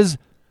because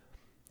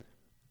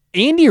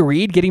Andy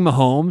Reid getting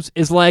Mahomes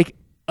is like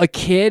a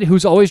kid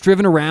who's always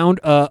driven around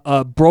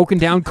a broken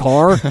down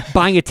car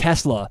buying a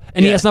Tesla,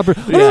 and he has an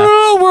opportunity.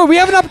 No, we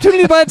have an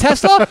opportunity to buy a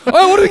Tesla.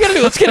 Oh, what are we gonna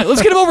do? Let's get it.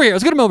 Let's get him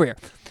over here.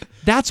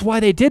 That's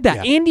why they did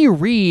that. Yeah. Andy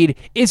Reid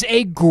is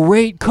a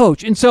great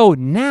coach, and so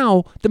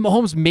now that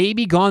Mahomes may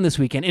be gone this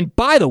weekend, and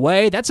by the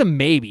way, that's a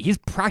maybe. He's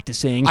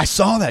practicing. I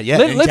saw that. Yeah.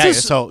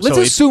 Let's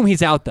assume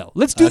he's out though.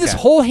 Let's do this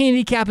whole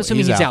handicap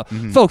assuming he's out.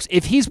 Mm-hmm. Folks,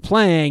 if he's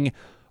playing.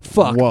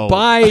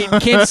 Buy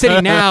Kansas City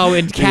now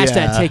and cash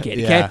that ticket,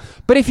 okay? Yeah.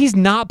 But if he's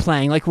not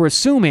playing, like we're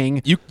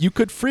assuming... You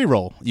could free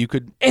roll.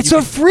 It's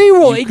a free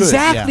roll,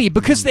 exactly,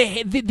 because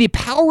the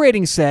power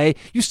ratings say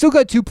you still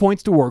got 2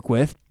 points to work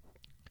with.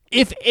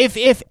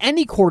 If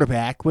any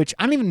quarterback, which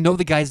I don't even know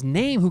the guy's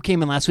name who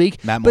came in last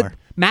week... Matt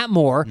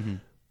Moore... Mm-hmm.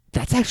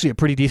 That's actually a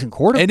pretty decent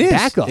quarterback. It is.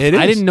 Backup. It is.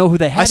 I didn't know who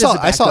they had as a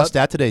backup. I saw a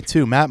stat today,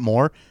 too. Matt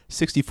Moore,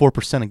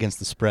 64% against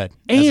the spread.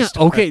 And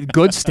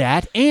good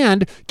stat.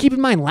 And keep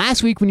in mind,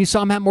 last week when you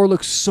saw Matt Moore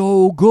look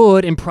so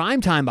good in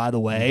primetime, by the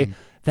way,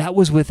 that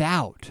was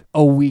without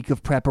a week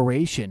of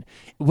preparation.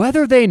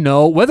 Whether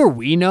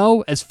we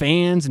know as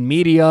fans and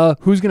media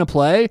who's going to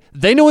play,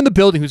 they know in the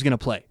building who's going to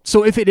play.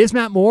 So if it is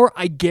Matt Moore,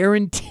 I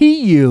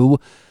guarantee you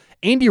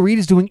Andy Reid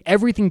is doing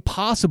everything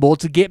possible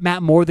to get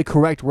Matt Moore the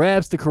correct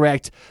reps, the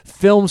correct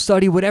film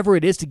study, whatever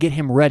it is to get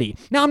him ready.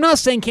 Now, I'm not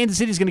saying Kansas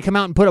City is going to come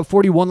out and put up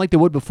 41 like they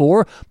would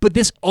before, but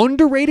this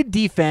underrated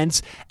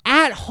defense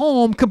at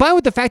home, combined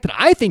with the fact that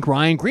I think,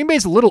 Ryan, Green Bay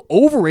is a little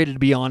overrated, to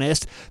be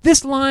honest.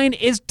 This line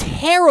is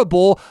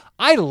terrible.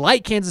 I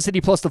like Kansas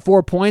City plus the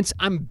 4 points.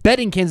 I'm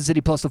betting Kansas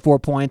City plus the 4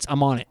 points.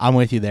 I'm on it. I'm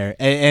with you there.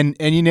 And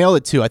you nailed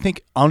it, too. I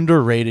think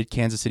underrated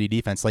Kansas City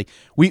defense. Like,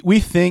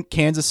 we think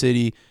Kansas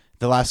City...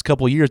 the last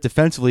couple of years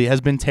defensively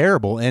has been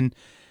terrible, and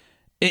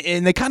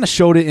they kind of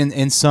showed it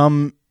in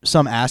some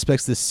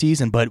aspects this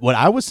season. But what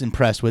I was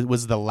impressed with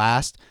was the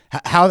last.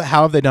 How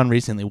have they done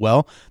recently?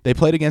 Well, they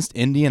played against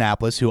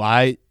Indianapolis, who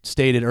I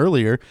stated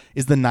earlier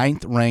is the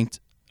 9th ranked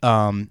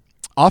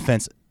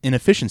offense in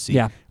efficiency.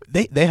 Yeah,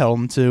 they held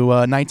them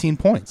to 19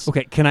 points.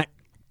 Okay, can I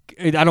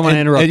don't want to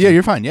interrupt. Yeah,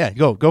 you're fine. Yeah,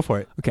 go for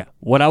it. Okay,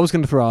 what I was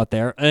going to throw out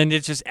there, and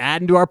it's just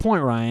adding to our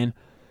point, Ryan.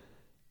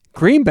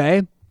 Green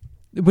Bay.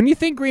 When you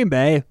think Green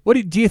Bay, what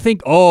do you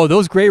think? Oh,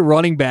 those great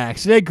running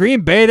backs.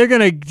 Green Bay, they're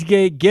going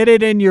to get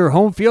it in your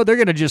home field. They're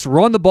going to just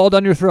run the ball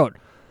down your throat.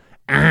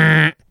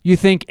 You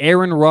think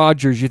Aaron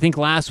Rodgers. You think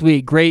last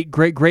week, great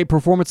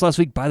performance last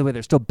week. By the way,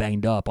 they're still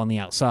banged up on the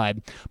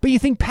outside. But you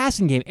think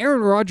passing game.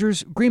 Aaron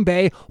Rodgers, Green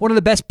Bay, one of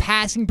the best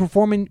passing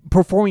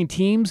performing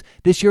teams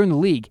this year in the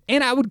league.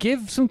 And I would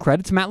give some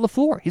credit to Matt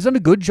LaFleur. He's done a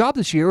good job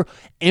this year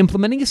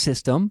implementing a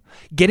system,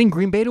 getting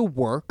Green Bay to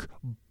work.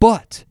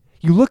 But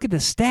you look at the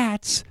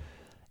stats...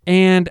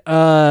 And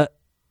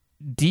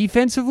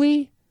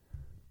defensively,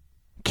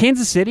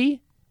 Kansas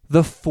City,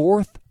 the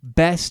 4th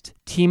best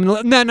team in the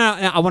league. No,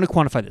 I want to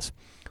quantify this.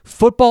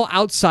 Football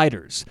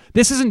Outsiders.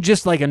 This isn't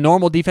just like a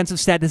normal defensive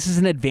stat. This is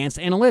an advanced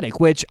analytic,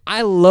 which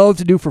I love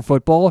to do for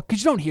football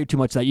because you don't hear too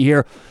much of that. You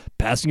hear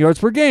passing yards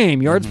per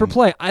game, yards per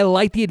play. I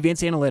like the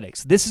advanced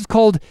analytics. This is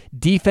called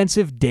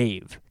Defensive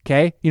Dave.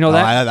 Okay? You know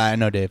that? I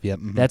know Dave, yep.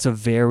 Mm-hmm. That's a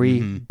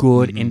very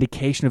good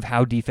indication of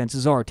how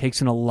defenses are. It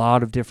takes in a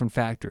lot of different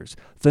factors.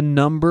 The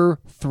number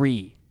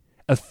 3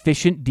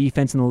 efficient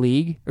defense in the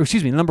league,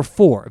 the number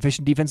 4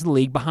 efficient defense in the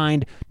league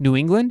behind New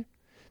England,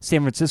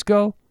 San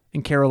Francisco,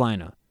 and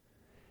Carolina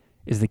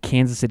is the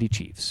Kansas City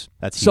Chiefs.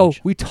 That's huge.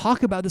 So we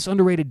talk about this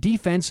underrated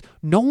defense.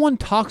 No one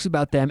talks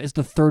about them as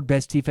the 3rd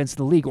best defense in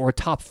the league or a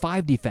top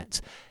 5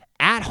 defense.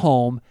 at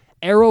home,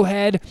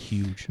 Arrowhead,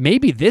 huge.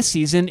 Maybe this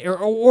season,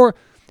 or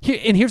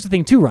and here's the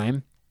thing too,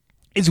 Ryan,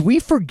 is we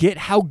forget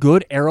how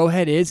good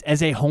Arrowhead is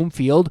as a home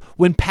field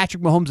when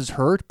Patrick Mahomes is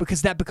hurt,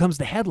 because that becomes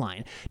the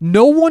headline.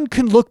 No one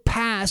can look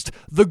past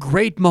the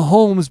great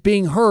Mahomes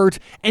being hurt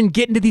and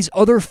get into these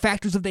other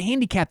factors of the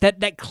handicap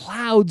that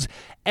clouds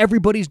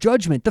everybody's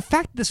judgment. The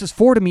fact that this is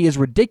 4 to me is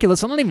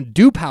ridiculous. I don't even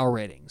do power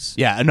ratings.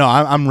 Yeah, no,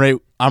 I'm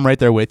right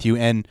there with you.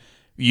 And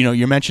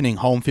you're mentioning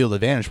home field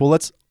advantage. Well,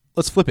 let's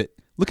flip it.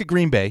 Look at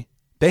Green Bay.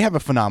 They have a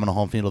phenomenal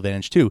home field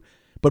advantage too.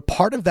 But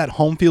part of that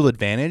home field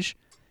advantage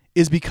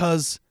is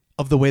because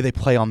of the way they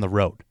play on the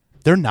road.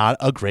 They're not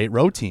a great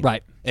road team.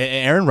 Right.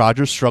 Aaron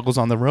Rodgers struggles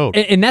on the road.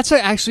 And that's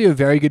actually a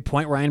very good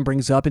point Ryan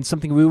brings up, and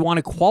something we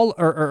want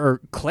to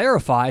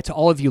clarify to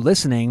all of you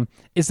listening,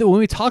 is that when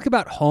we talk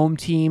about home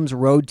teams,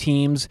 road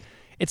teams,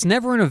 it's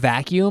never in a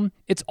vacuum.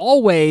 It's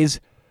always,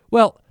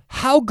 well,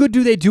 how good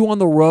do they do on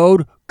the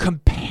road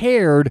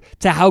compared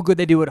to how good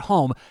they do at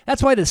home?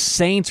 That's why the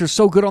Saints are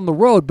so good on the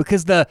road,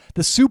 because the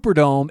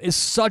Superdome is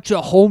such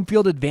a home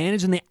field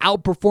advantage, and they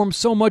outperform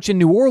so much in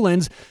New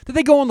Orleans that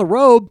they go on the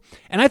road.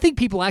 And I think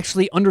people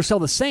actually undersell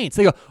the Saints.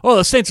 They go, oh,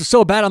 the Saints are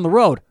so bad on the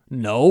road.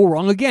 No,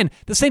 wrong again.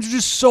 The Saints are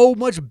just so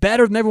much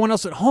better than everyone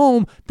else at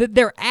home that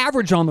they're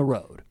average on the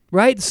road,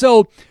 right?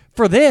 So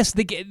for this,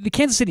 the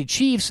Kansas City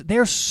Chiefs,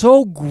 they're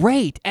so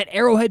great at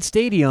Arrowhead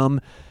Stadium.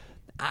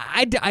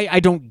 I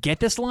don't get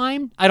this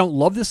line. I don't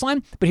love this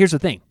line. But here's the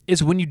thing,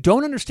 is when you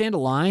don't understand a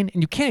line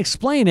and you can't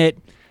explain it,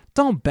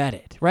 don't bet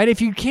it, right?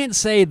 If you can't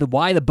say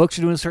why the books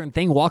are doing a certain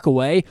thing, walk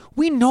away.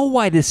 We know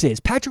why this is.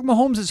 Patrick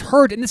Mahomes is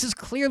hurt, and this is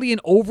clearly an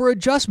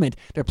over-adjustment.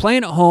 They're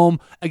playing at home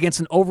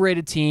against an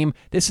overrated team.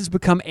 This has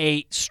become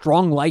a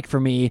strong like for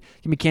me.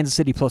 Give me Kansas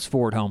City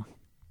 +4 at home.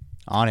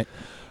 On it.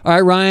 All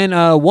right,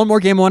 Ryan, one more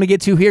game I want to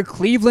get to here.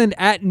 Cleveland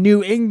at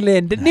New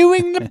England. The New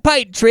England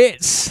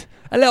Patriots.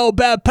 A little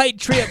bit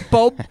Patriot,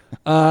 Bob.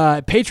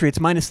 Patriots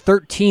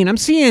 -13. I'm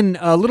seeing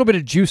a little bit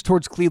of juice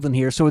towards Cleveland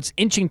here, so it's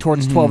inching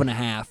towards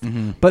 12.5.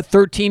 But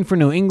 13 for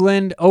New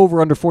England,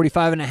 over under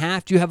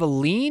 45.5. Do you have a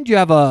lean? Do you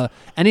have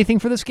anything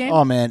for this game?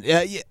 Oh, man.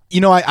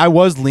 I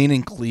was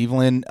leaning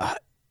Cleveland,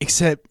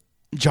 except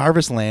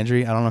Jarvis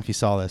Landry, I don't know if you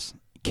saw this,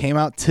 came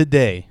out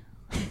today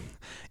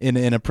in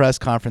a press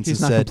conference and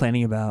said... He's not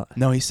complaining about...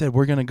 No, he said,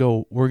 we're going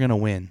to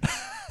win.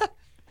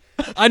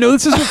 I know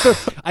this is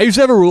I used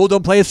to have a rule,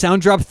 don't play a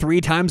sound drop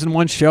 3 times in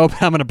one show,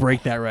 but I'm going to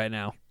break that right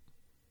now.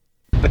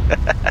 Do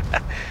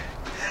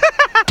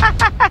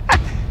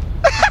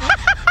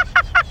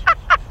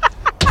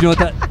you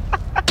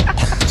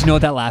know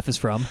what that laugh is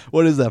from?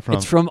 What is that from?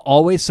 It's from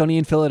Always Sunny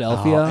in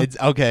Philadelphia. Oh, it's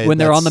okay. When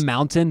they're on the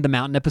mountain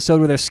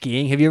episode where they're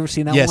skiing. Have you ever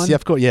seen that one? Yes,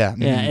 of course. Yeah.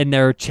 Yeah, and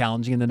they're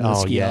challenging them to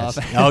ski off.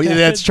 Oh, yeah,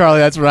 that's Charlie.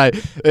 That's right.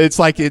 It's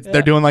like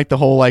they're doing like the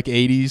whole like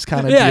 80s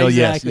kind of deal.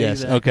 Exactly,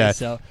 yes. Exactly. Okay.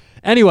 So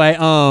anyway,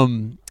 I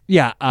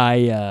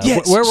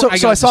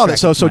saw that.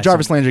 So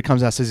Jarvis Landry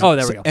comes out and says, "Oh,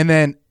 there we go." And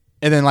then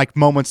like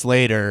moments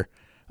later,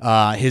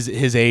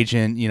 his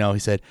agent, he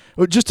said,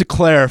 well, just to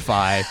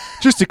clarify,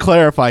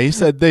 he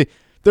said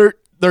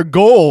their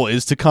goal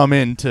is to come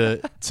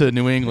into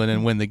New England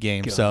and win the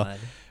game. God. So,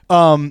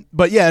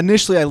 but yeah,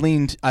 initially I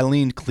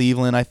leaned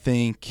Cleveland. I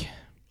think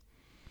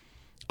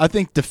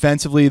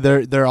defensively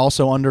they're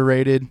also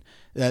underrated.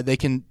 They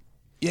can,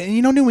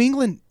 New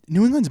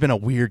England's been a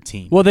weird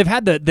team. Well, they've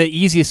had the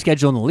easiest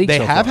schedule in the league. They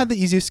so have far. had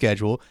the easiest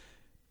schedule,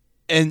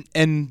 and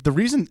the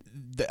reason,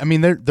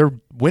 they're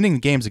winning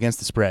games against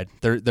the spread.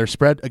 Their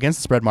spread against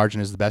the spread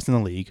margin is the best in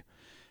the league,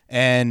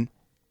 and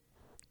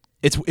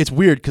it's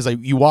weird because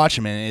you watch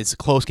them and it's a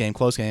close game,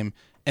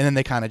 and then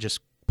they kind of just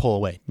pull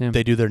away. Yeah.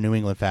 They do their New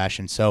England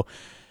fashion. So,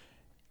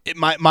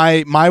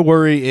 my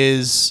worry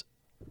is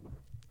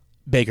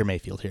Baker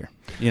Mayfield here.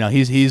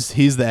 He's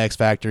the X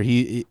factor.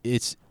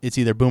 It's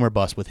either boom or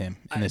bust with him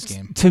in this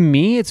game. To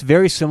me, it's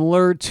very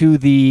similar to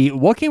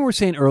what game we were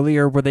saying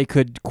earlier where they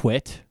could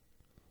quit.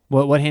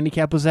 What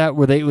handicap was that?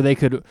 Where they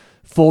could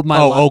fold my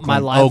live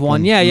Oakland.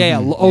 one? Yeah,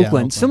 Mm-hmm. Oakland.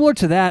 Oakland. Similar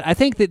to that, I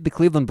think that the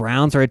Cleveland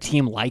Browns are a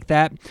team like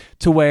that,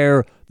 to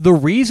where the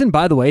reason,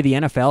 by the way, the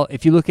NFL,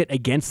 if you look at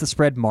against the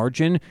spread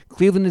margin,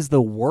 Cleveland is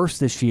the worst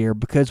this year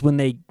because when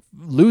they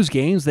lose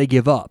games, they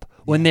give up.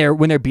 When they're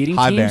beating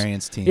high teams,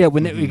 variance team. Yeah,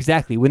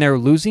 exactly. When they're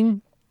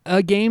losing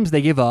games,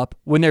 they give up.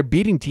 When they're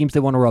beating teams, they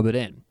want to rub it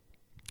in.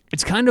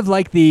 It's kind of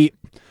like the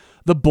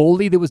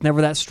bully that was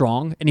never that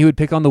strong, and he would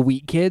pick on the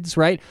weak kids,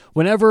 right?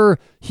 Whenever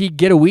he'd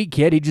get a weak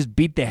kid, he'd just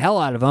beat the hell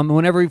out of him. And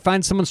whenever he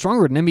finds someone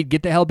stronger than him, he'd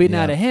get the hell beaten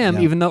out of him,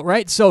 even though,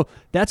 right? So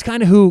that's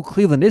kind of who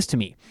Cleveland is to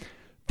me.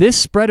 This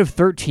spread of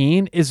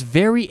 13 is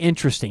very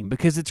interesting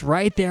because it's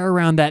right there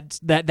around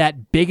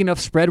that big enough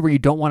spread where you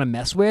don't want to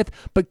mess with.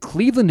 But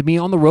Cleveland, to me,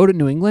 on the road at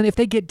New England, if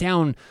they get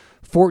down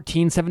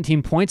 14,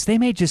 17 points, they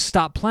may just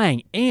stop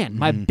playing. And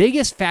my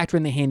biggest factor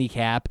in the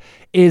handicap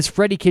is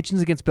Freddie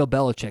Kitchens against Bill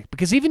Belichick.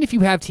 Because even if you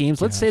have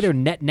teams, let's say they're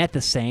net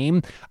the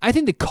same, I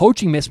think the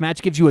coaching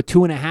mismatch gives you a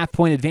 2.5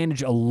 point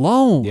advantage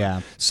alone.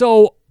 Yeah.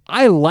 So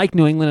I like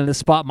New England in this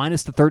spot,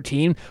 minus the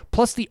 13,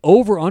 plus the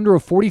over-under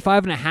of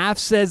 45.5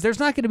 says there's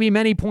not going to be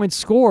many points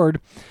scored.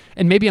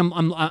 And maybe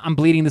I'm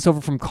bleeding this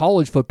over from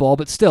college football,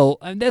 but still,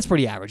 that's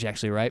pretty average,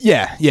 actually, right?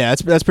 Yeah,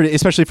 that's pretty,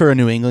 especially for a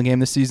New England game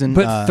this season.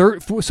 But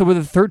so with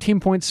a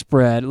 13-point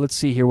spread, let's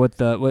see here what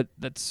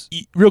that's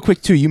real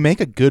quick too. You make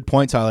a good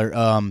point, Tyler.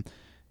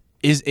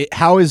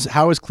 How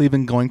is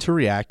Cleveland going to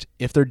react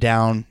if they're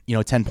down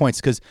 10 points?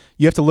 Because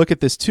you have to look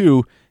at this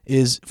too.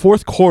 Is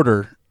fourth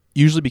quarter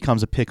usually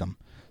becomes a pick'em.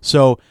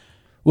 So.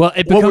 Well,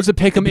 it becomes a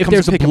pick'em if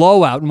there's a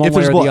blowout in one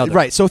way or the other.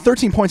 Right, so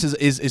 13 points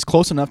is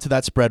close enough to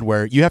that spread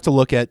where you have to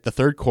look at the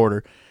third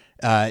quarter.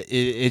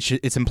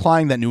 It's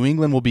implying that New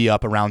England will be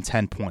up around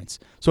 10 points.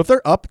 So if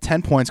they're up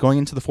 10 points going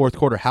into the fourth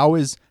quarter, how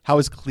is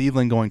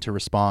Cleveland going to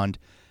respond?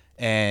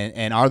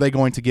 And are they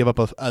going to give up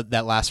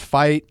that last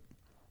fight?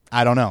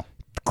 I don't know.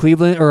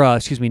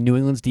 New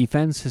England's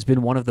defense has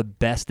been one of the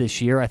best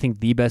this year. I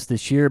think the best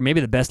this year,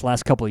 maybe the best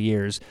last couple of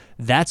years.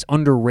 That's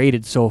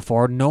underrated so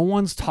far. No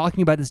one's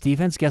talking about this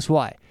defense. Guess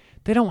why?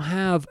 They don't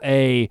have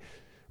a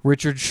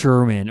Richard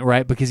Sherman,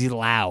 right, because he's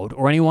loud,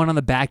 or anyone on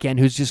the back end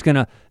who's just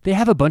they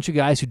have a bunch of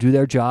guys who do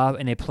their job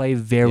and they play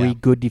very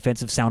good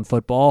defensive sound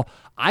football.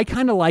 I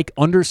kind of like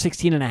under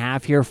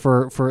 16.5 here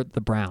for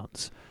the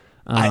Browns.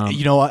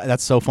 You know what?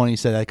 That's so funny you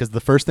said that, because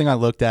the first thing I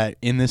looked at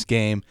in this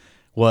game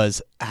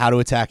was how to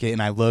attack it,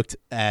 and I looked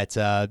at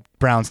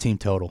Browns team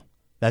total.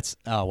 That's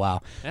wow.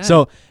 Yeah.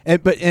 So,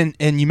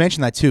 and you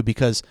mentioned that too,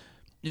 because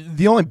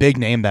the only big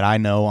name that I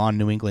know on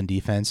New England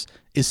defense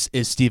is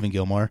Stephen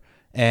Gilmore,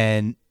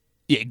 and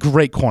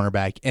great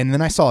cornerback. And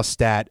then I saw a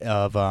stat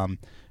of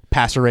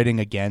passer rating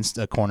against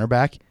a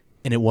cornerback,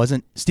 and it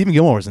wasn't Stephen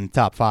Gilmore was in the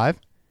top 5,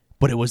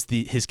 but it was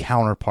his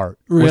counterpart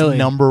was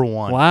number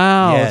 1.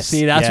 Wow. Yes,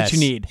 see, that's what you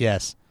need.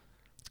 Yes.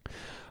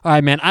 All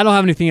right, man. I don't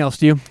have anything else,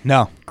 do you?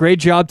 No. Great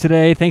job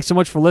today. Thanks so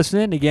much for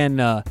listening. Again,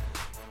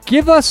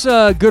 give us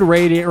a good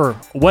rating, or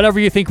whatever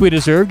you think we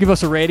deserve. Give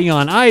us a rating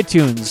on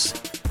iTunes,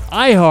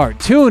 iHeart,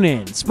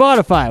 TuneIn,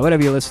 Spotify,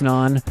 whatever you listen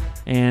on.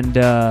 And,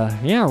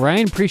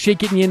 Ryan, appreciate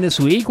getting you in this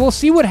week. We'll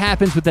see what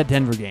happens with that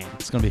Denver game.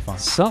 It's going to be fun.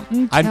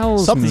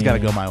 Something's got to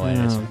go my way.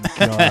 Oh,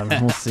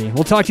 God. We'll see.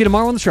 We'll talk to you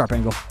tomorrow on The Sharp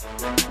Angle.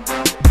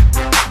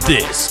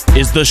 This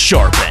is The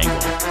Sharp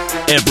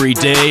Angle. Every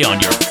day on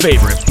your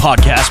favorite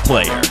podcast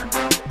player.